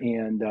together.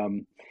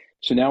 And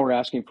so now we're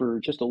asking for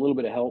just a little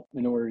bit of help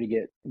in order to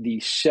get the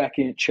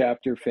second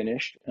chapter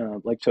finished.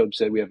 Like Tobe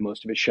said, we have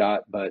most of it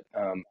shot, but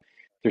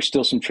there's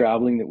still some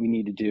traveling that we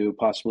need to do,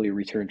 possibly a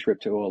return trip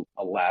to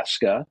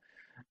Alaska.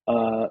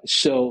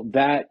 So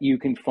that you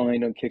can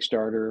find on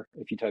Kickstarter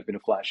if you type in A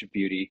Flash of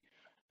Beauty.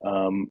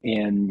 And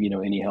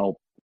any help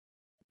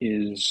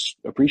is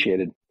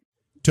appreciated.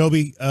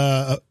 Toby,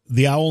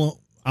 the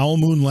Owl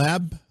Moon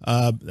Lab,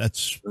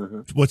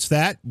 what's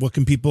that? What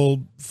can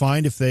people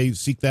find if they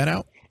seek that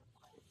out?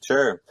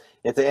 Sure.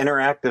 It's an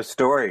interactive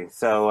story.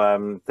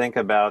 So think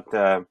about,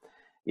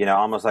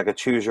 almost like a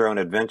choose your own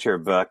adventure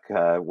book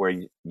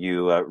where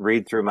you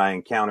read through my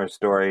encounter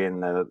story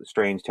in the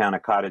strange town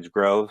of Cottage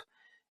Grove.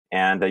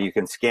 And you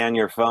can scan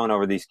your phone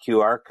over these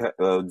QR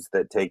codes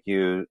that take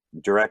you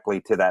directly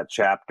to that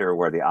chapter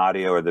where the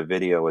audio or the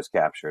video was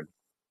captured.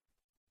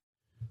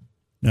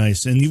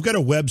 Nice. And you've got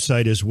a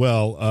website as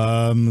well.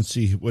 Let's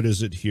see, what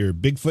is it here?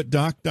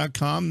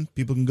 Bigfootdoc.com.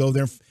 People can go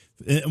there.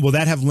 Will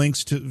that have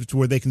links to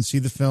where they can see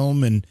the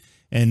film and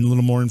a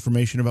little more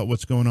information about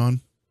what's going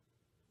on?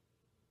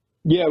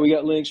 Yeah, we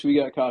got links. We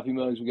got coffee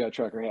mugs. We got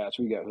trucker hats.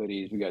 We got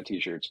hoodies. We got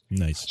T-shirts.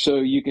 Nice. So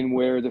you can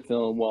wear the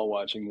film while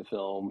watching the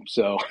film.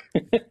 So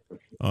awesome.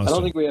 I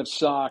don't think we have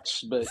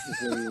socks, but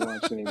if anyone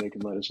wants any, they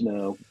can let us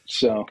know.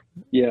 So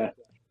yeah,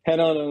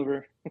 head on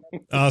over.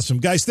 Awesome.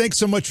 Guys, thanks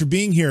so much for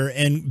being here,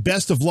 and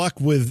best of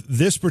luck with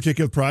this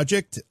particular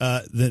project,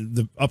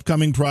 the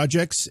upcoming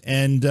projects,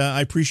 and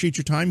I appreciate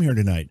your time here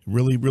tonight.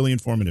 Really, really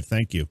informative.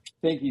 Thank you.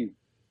 Thank you.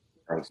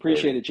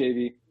 Appreciate it,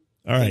 JV.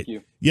 All right. Thank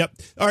you. Yep.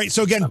 All right.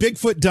 So again,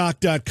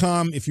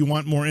 Bigfootdoc.com if you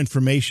want more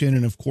information.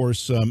 And of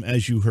course,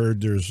 as you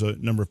heard, there's a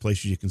number of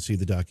places you can see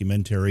the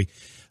documentary.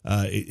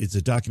 It's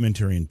a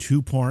documentary in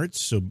 2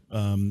 parts. So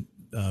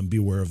be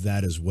aware of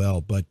that as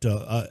well. But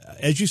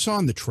as you saw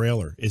in the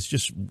trailer, it's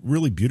just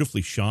really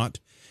beautifully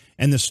shot.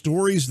 And the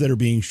stories that are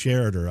being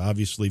shared are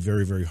obviously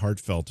very, very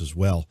heartfelt as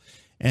well.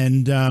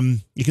 And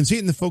you can see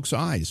it in the folks'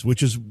 eyes,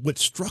 which is what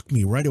struck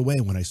me right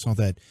away when I saw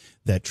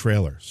that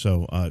trailer.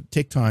 So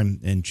take time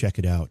and check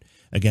it out.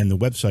 Again, the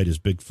website is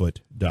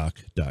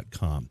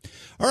bigfootdoc.com.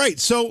 All right,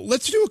 so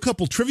let's do a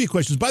couple trivia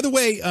questions. By the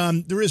way,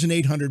 there is an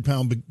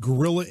 800-pound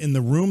gorilla in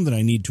the room that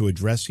I need to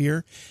address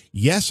here.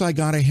 Yes, I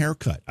got a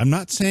haircut. I'm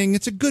not saying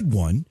it's a good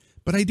one,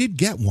 but I did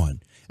get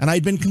one. And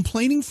I'd been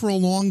complaining for a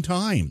long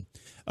time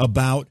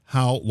about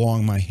how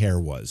long my hair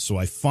was. So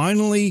I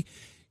finally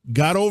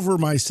got over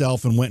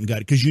myself and went and got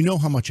it, because you know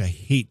how much I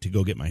hate to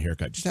go get my hair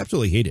cut. Just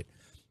absolutely hate it.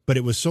 But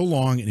it was so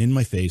long and in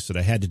my face that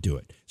I had to do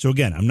it. So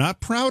again, I'm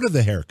not proud of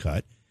the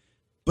haircut,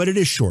 but it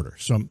is shorter.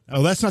 So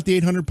that's not the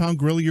 800-pound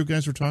gorilla you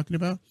guys were talking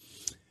about?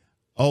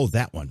 Oh,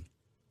 that one.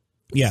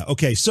 Yeah.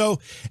 Okay. So,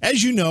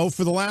 as you know,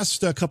 for the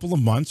last couple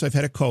of months, I've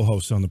had a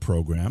co-host on the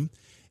program,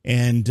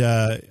 and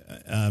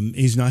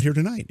he's not here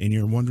tonight. And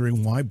you're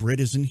wondering why Britt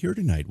isn't here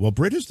tonight. Well,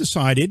 Britt has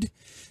decided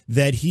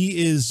that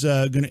he is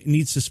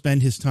needs to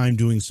spend his time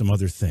doing some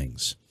other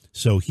things.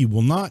 So he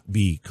will not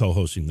be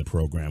co-hosting the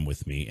program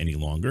with me any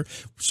longer.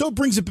 So it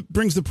brings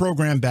the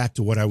program back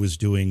to what I was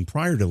doing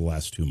prior to the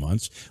last 2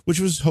 months, which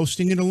was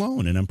hosting it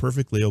alone, and I'm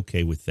perfectly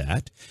okay with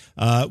that.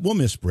 We'll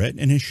miss Brett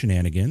and his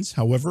shenanigans.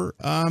 However,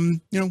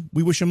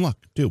 we wish him luck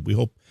too. We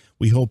hope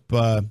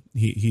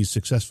he's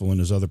successful in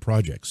his other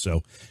projects.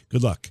 So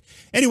good luck.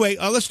 Anyway,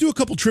 let's do a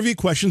couple trivia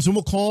questions and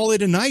we'll call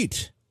it a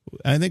night.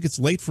 I think it's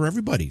late for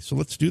everybody, so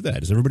let's do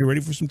that. Is everybody ready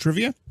for some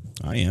trivia?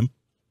 I am.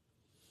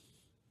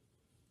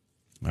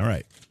 All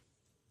right.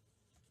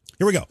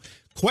 Here we go.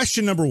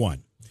 Question number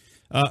 1.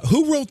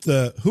 Who wrote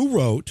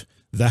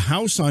The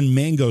House on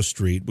Mango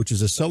Street, which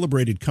is a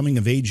celebrated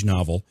coming-of-age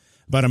novel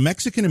about a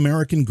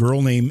Mexican-American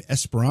girl named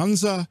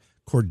Esperanza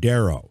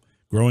Cordero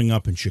growing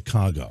up in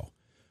Chicago?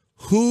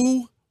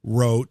 Who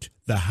wrote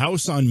The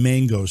House on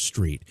Mango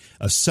Street,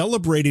 a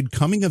celebrated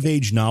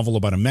coming-of-age novel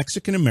about a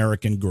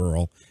Mexican-American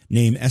girl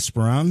named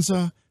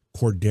Esperanza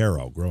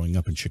Cordero growing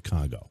up in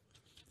Chicago?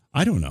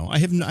 I don't know.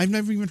 I've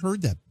never even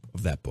heard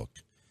of that book.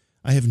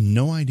 I have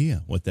no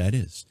idea what that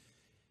is.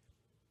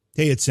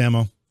 Hey, it's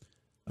Samo.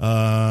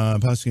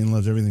 Paskin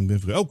loves everything.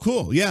 Oh,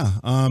 cool. Yeah.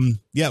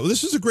 Well,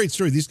 this is a great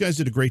story. These guys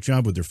did a great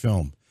job with their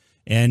film.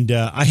 And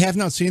I have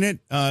not seen it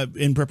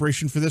in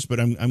preparation for this,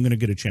 but I'm going to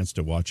get a chance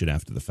to watch it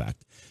after the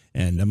fact.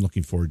 And I'm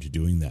looking forward to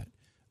doing that.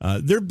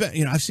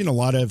 I've seen a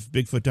lot of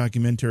Bigfoot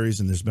documentaries,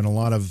 and there's been a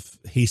lot of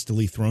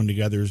hastily thrown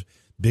together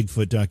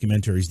Bigfoot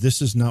documentaries.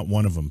 This is not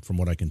one of them, from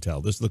what I can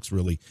tell. This looks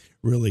really,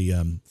 really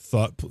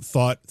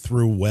thought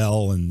through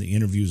well, and the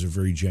interviews are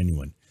very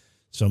genuine.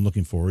 So I'm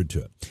looking forward to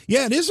it.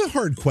 Yeah, it is a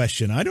hard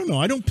question. I don't know.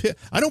 I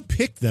don't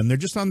pick them. They're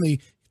just on the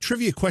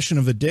trivia question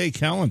of the day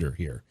calendar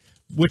here,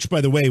 which,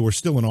 by the way, we're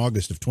still in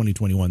August of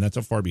 2021. That's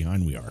how far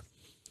behind we are.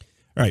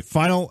 All right,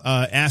 final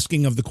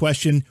asking of the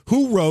question: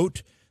 who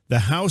wrote The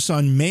House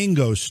on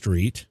Mango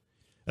Street,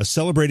 a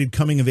celebrated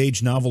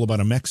coming-of-age novel about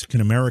a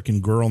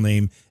Mexican-American girl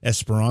named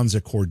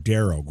Esperanza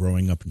Cordero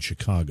growing up in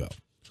Chicago?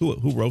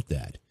 Who wrote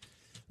that?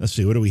 Let's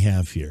see. What do we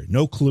have here?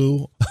 No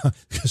clue.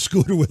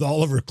 Scooter with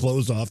all of her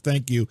clothes off.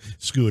 Thank you,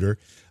 Scooter.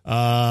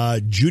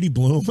 Judy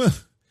Blume.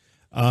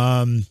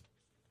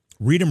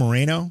 Rita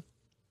Moreno.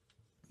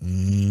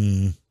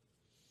 You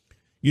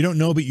don't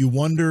know, but you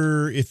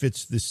wonder if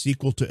it's the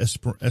sequel to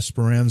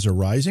Esperanza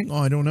Rising. Oh,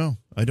 I don't know.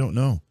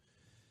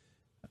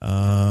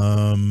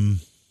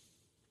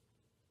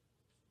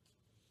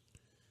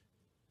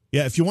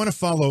 Yeah, if you want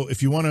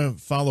to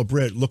follow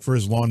Britt, look for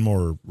his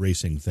lawnmower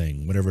racing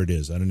thing, whatever it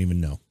is. I don't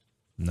even know.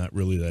 I'm not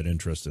really that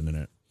interested in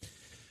it.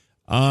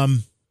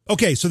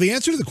 Okay, so the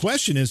answer to the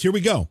question is, here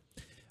we go.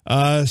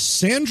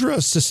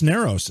 Sandra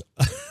Cisneros.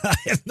 I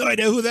have no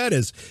idea who that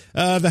is.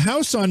 The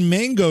House on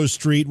Mango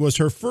Street was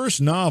her first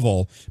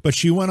novel, but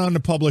she went on to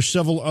publish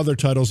several other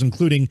titles,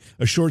 including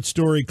a short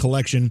story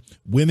collection,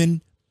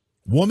 Woman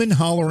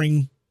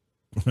Hollering...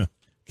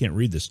 Can't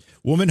read this.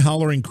 Woman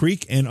Hollering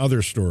Creek and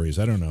other stories.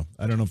 I don't know.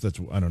 I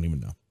don't even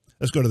know.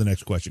 Let's go to the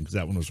next question because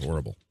that one was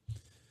horrible.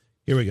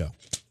 Here we go.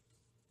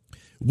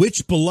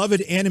 Which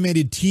beloved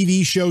animated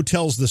TV show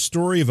tells the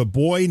story of a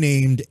boy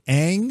named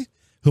Aang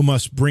who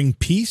must bring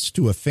peace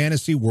to a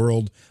fantasy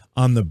world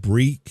on the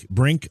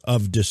brink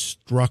of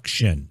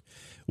destruction?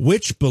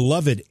 Which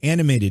beloved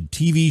animated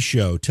TV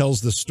show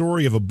tells the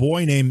story of a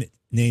boy named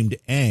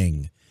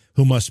Aang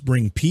who must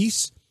bring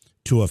peace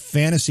to a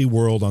fantasy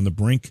world on the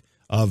brink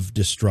of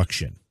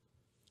destruction?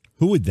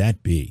 Who would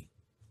that be?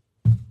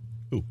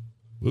 Ooh,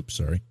 whoops,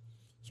 sorry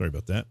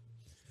about that.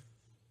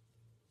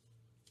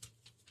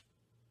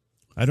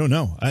 I don't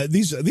know.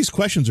 These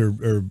questions are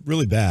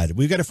really bad.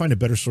 We've got to find a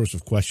better source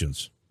of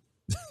questions.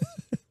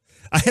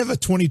 I have a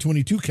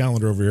 2022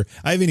 calendar over here.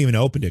 I haven't even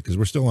opened it because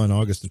we're still on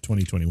August of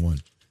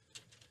 2021.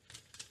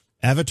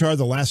 Avatar: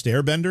 The Last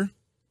Airbender.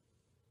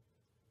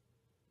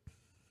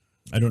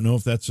 I don't know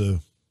if that's a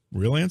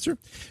real answer.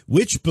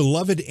 Which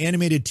beloved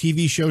animated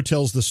TV show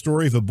tells the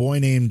story of a boy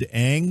named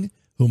Aang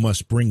who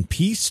must bring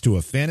peace to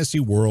a fantasy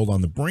world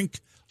on the brink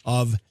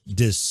of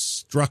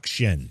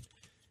destruction?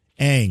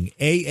 Aang,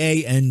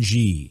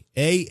 A-A-N-G,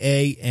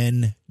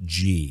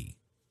 A-A-N-G.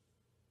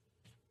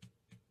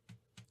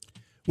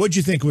 What'd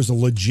you think was a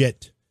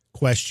legit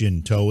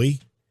question, Toey?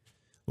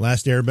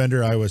 Last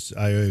Airbender,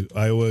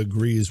 Iowa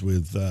agrees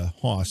with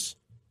Hoss.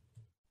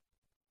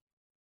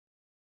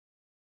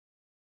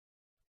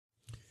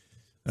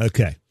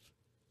 Okay.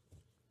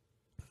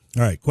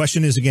 All right.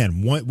 Question is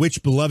again,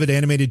 which beloved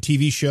animated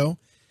TV show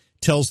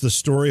tells the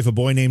story of a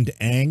boy named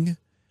Aang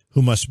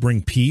who must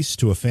bring peace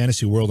to a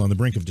fantasy world on the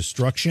brink of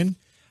destruction?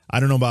 I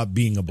don't know about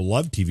being a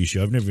beloved TV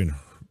show. I've never even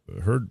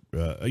heard.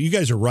 You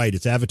guys are right.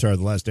 It's Avatar: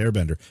 The Last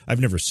Airbender. I've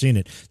never seen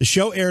it. The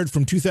show aired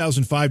from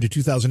 2005 to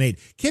 2008.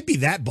 Can't be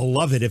that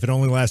beloved if it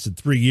only lasted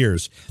 3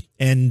 years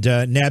and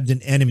nabbed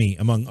an Emmy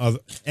among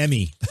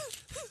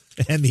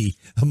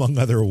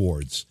other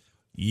awards.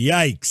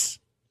 Yikes.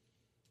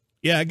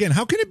 Yeah, again,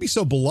 how can it be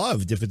so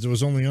beloved if it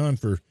was only on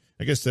for,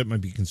 I guess that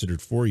might be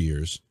considered 4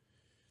 years.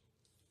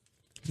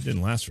 It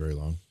didn't last very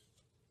long.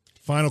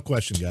 Final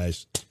question,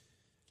 guys.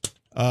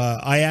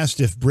 I asked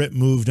if Britt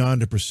moved on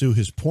to pursue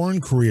his porn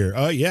career.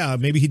 Oh, yeah,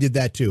 maybe he did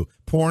that too.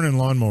 Porn and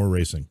lawnmower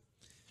racing.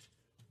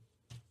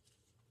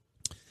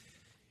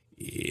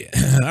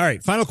 Yeah. All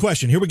right, final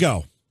question. Here we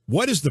go.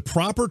 What is the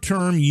proper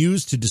term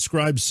used to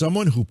describe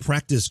someone who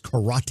practices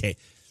karate?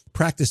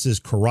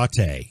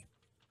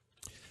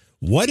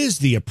 What is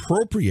the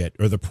appropriate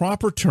or the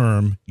proper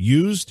term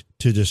used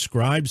to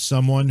describe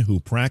someone who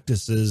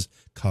practices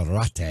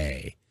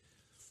karate?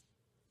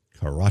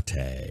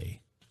 Karate.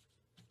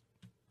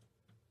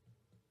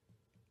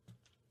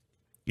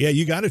 Yeah,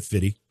 you got it,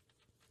 Fitty.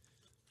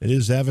 It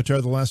is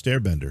Avatar: The Last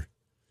Airbender.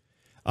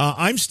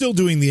 I'm still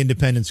doing the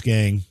Independence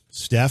Gang,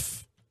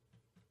 Steph.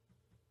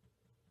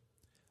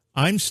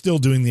 I'm still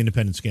doing the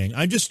Independence Gang.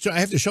 I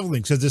have to shuffle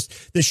things because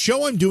this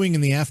show I'm doing in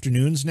the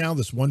afternoons now,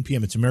 this 1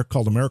 p.m., it's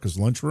called America's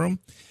Lunchroom,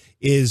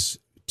 is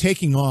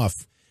taking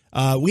off.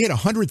 We had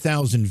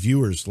 100,000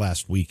 viewers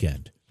last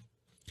weekend.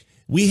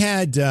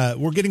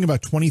 We're getting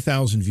about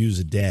 20,000 views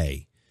a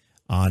day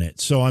on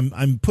it. So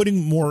I'm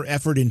putting more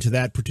effort into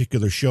that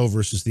particular show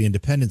versus the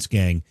Independence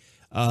Gang.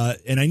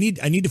 And I need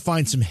to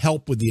find some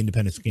help with the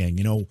Independence Gang.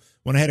 You know,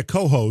 when I had a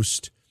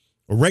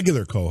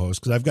regular co-host,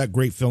 because I've got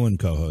great fill-in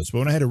co-hosts, but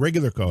when I had a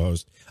regular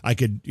co-host, I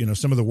could,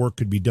 some of the work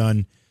could be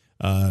done,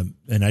 and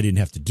I didn't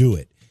have to do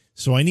it.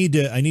 So I need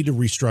to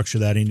restructure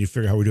that. I need to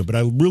figure out how we do it. But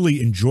I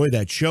really enjoy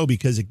that show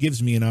because it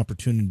gives me an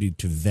opportunity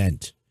to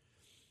vent.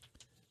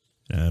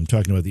 I'm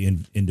talking about the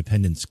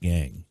Independence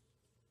Gang.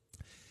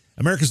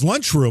 America's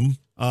Lunchroom,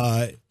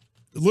 a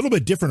little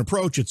bit different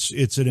approach.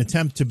 It's an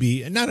attempt to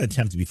be, not an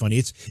attempt to be funny.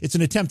 It's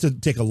an attempt to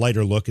take a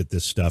lighter look at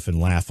this stuff and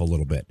laugh a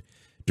little bit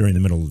during the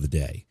middle of the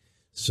day.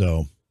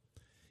 So,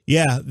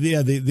 yeah,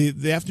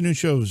 the afternoon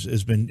shows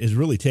is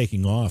really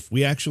taking off.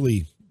 We're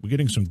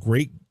getting some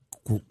great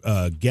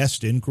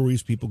guest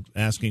inquiries, people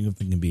asking if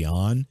they can be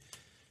on.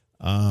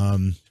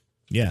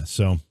 Yeah,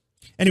 so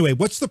anyway,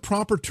 what's the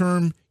proper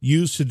term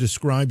used to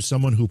describe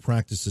someone who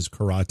practices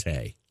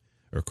karate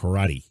or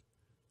karate,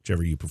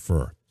 whichever you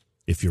prefer?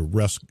 If you're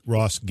Ross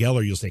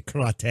Geller, you'll say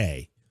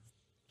karate.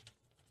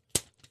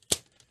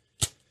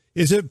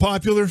 Is it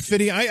popular,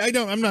 Fitty?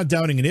 I'm not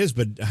doubting it is,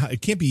 but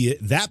it can't be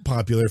that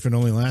popular if it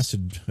only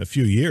lasted a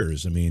few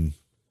years. I mean,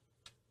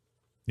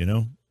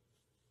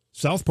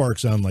 South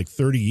Park's on like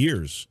 30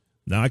 years.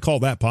 Now I call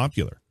that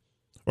popular.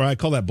 Or I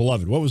call that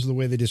beloved. What was the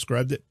way they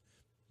described it?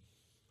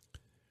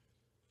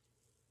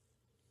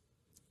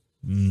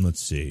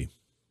 Let's see.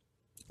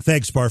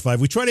 Thanks, Bar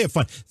 5. We try to have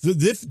fun.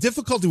 The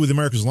difficulty with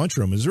America's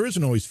Lunchroom is there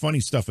isn't always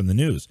funny stuff in the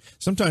news.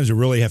 Sometimes you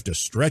really have to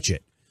stretch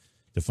it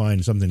to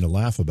find something to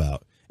laugh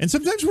about. And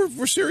sometimes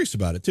we're serious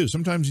about it, too.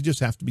 Sometimes you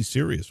just have to be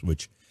serious,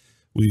 which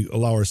we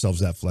allow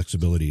ourselves that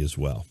flexibility as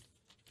well.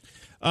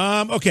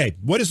 Okay,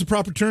 what is the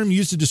proper term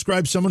used to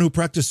describe someone who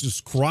practices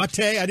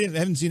karate? I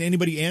haven't seen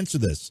anybody answer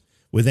this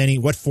with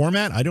what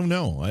format? I don't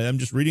know. I'm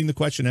just reading the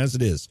question as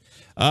it is.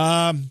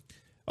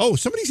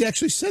 Somebody's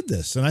actually said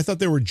this, and I thought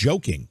they were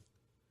joking.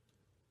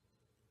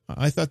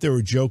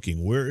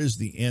 Where is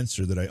the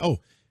answer that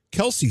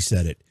Kelsey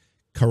said it.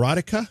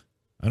 Karateka?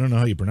 I don't know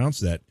how you pronounce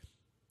that.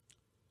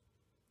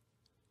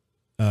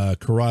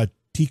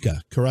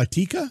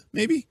 Karateka,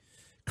 maybe?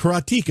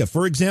 Karateka.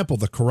 For example,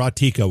 the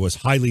karateka was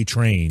highly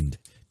trained.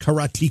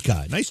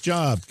 Karateka. Nice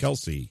job,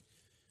 Kelsey.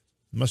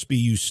 Must be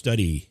you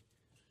study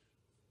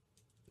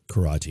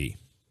karate.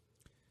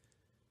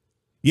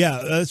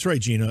 Yeah, that's right,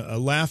 Gina. A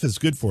laugh is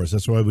good for us.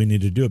 That's why we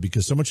need to do it,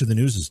 because so much of the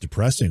news is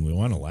depressing. We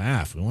want to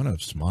laugh. We want to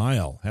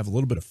smile, have a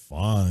little bit of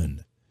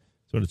fun.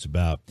 That's what it's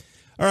about.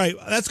 All right,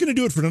 that's going to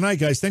do it for tonight,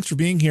 guys. Thanks for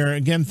being here.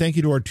 Again, thank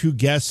you to our two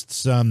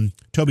guests,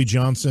 Toby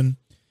Johnson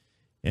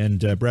and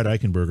Brett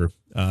Eichenberger.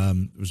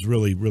 It was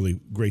really, really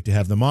great to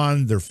have them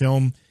on. Their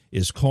film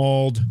is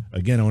called,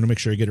 again, I want to make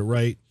sure I get it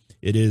right.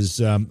 It is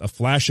A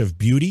Flash of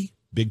Beauty,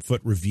 Bigfoot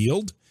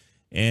Revealed.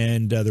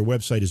 And their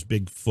website is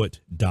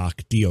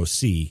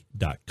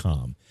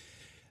bigfootdoc.com.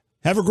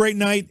 Have a great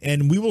night,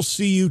 and we will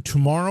see you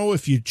tomorrow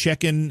if you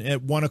check in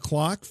at 1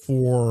 o'clock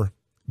for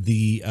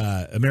the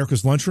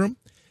America's Lunchroom.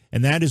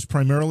 And that is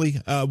primarily,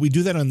 we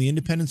do that on the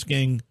Independence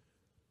Gang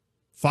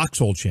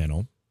Foxhole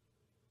channel,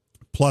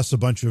 plus a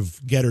bunch of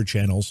Getter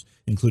channels,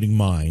 including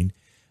mine.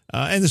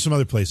 And there's some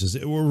other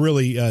places. We're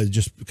really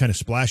just kind of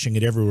splashing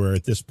it everywhere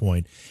at this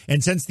point.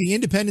 And since the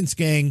Independence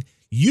Gang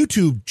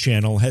YouTube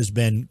channel has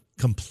been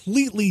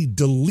completely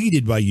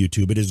deleted by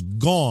YouTube, it is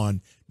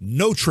gone,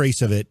 no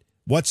trace of it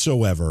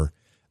whatsoever.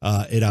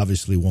 It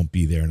obviously won't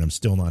be there, and I'm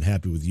still not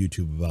happy with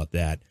YouTube about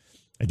that.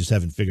 I just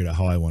haven't figured out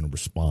how I want to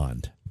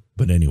respond.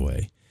 But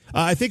anyway,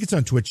 I think it's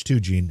on Twitch too,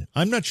 Gene.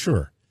 I'm not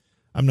sure.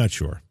 I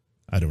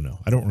don't know.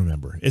 I don't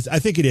remember. I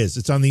think it is.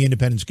 It's on the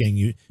Independence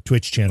Gang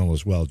Twitch channel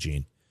as well,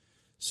 Gene.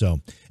 So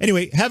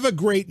anyway, have a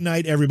great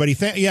night, everybody.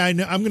 I'm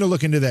going to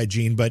look into that,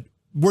 Gene, but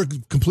we're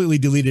completely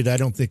deleted. I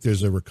don't think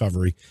there's a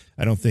recovery.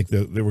 I don't think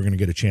that we're going to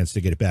get a chance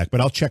to get it back, but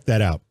I'll check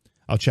that out.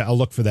 I'll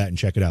look for that and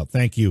check it out.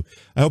 Thank you.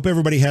 I hope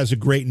everybody has a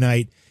great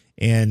night.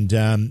 And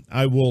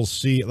I will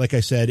see, like I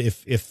said,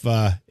 if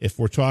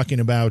we're talking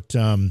about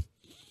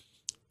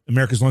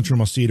America's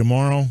Lunchroom, I'll see you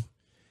tomorrow.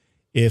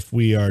 If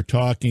we are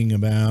talking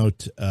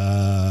about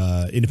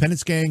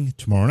Independence Gang,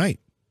 tomorrow night,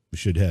 we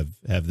should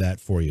have that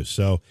for you.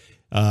 So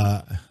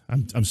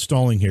I'm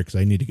stalling here because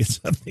I need to get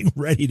something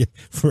ready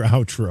for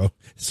outro.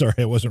 Sorry,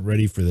 I wasn't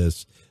ready for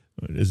this.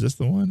 Is this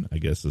the one? I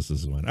guess this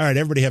is the one. All right,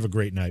 everybody have a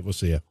great night. We'll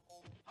see you.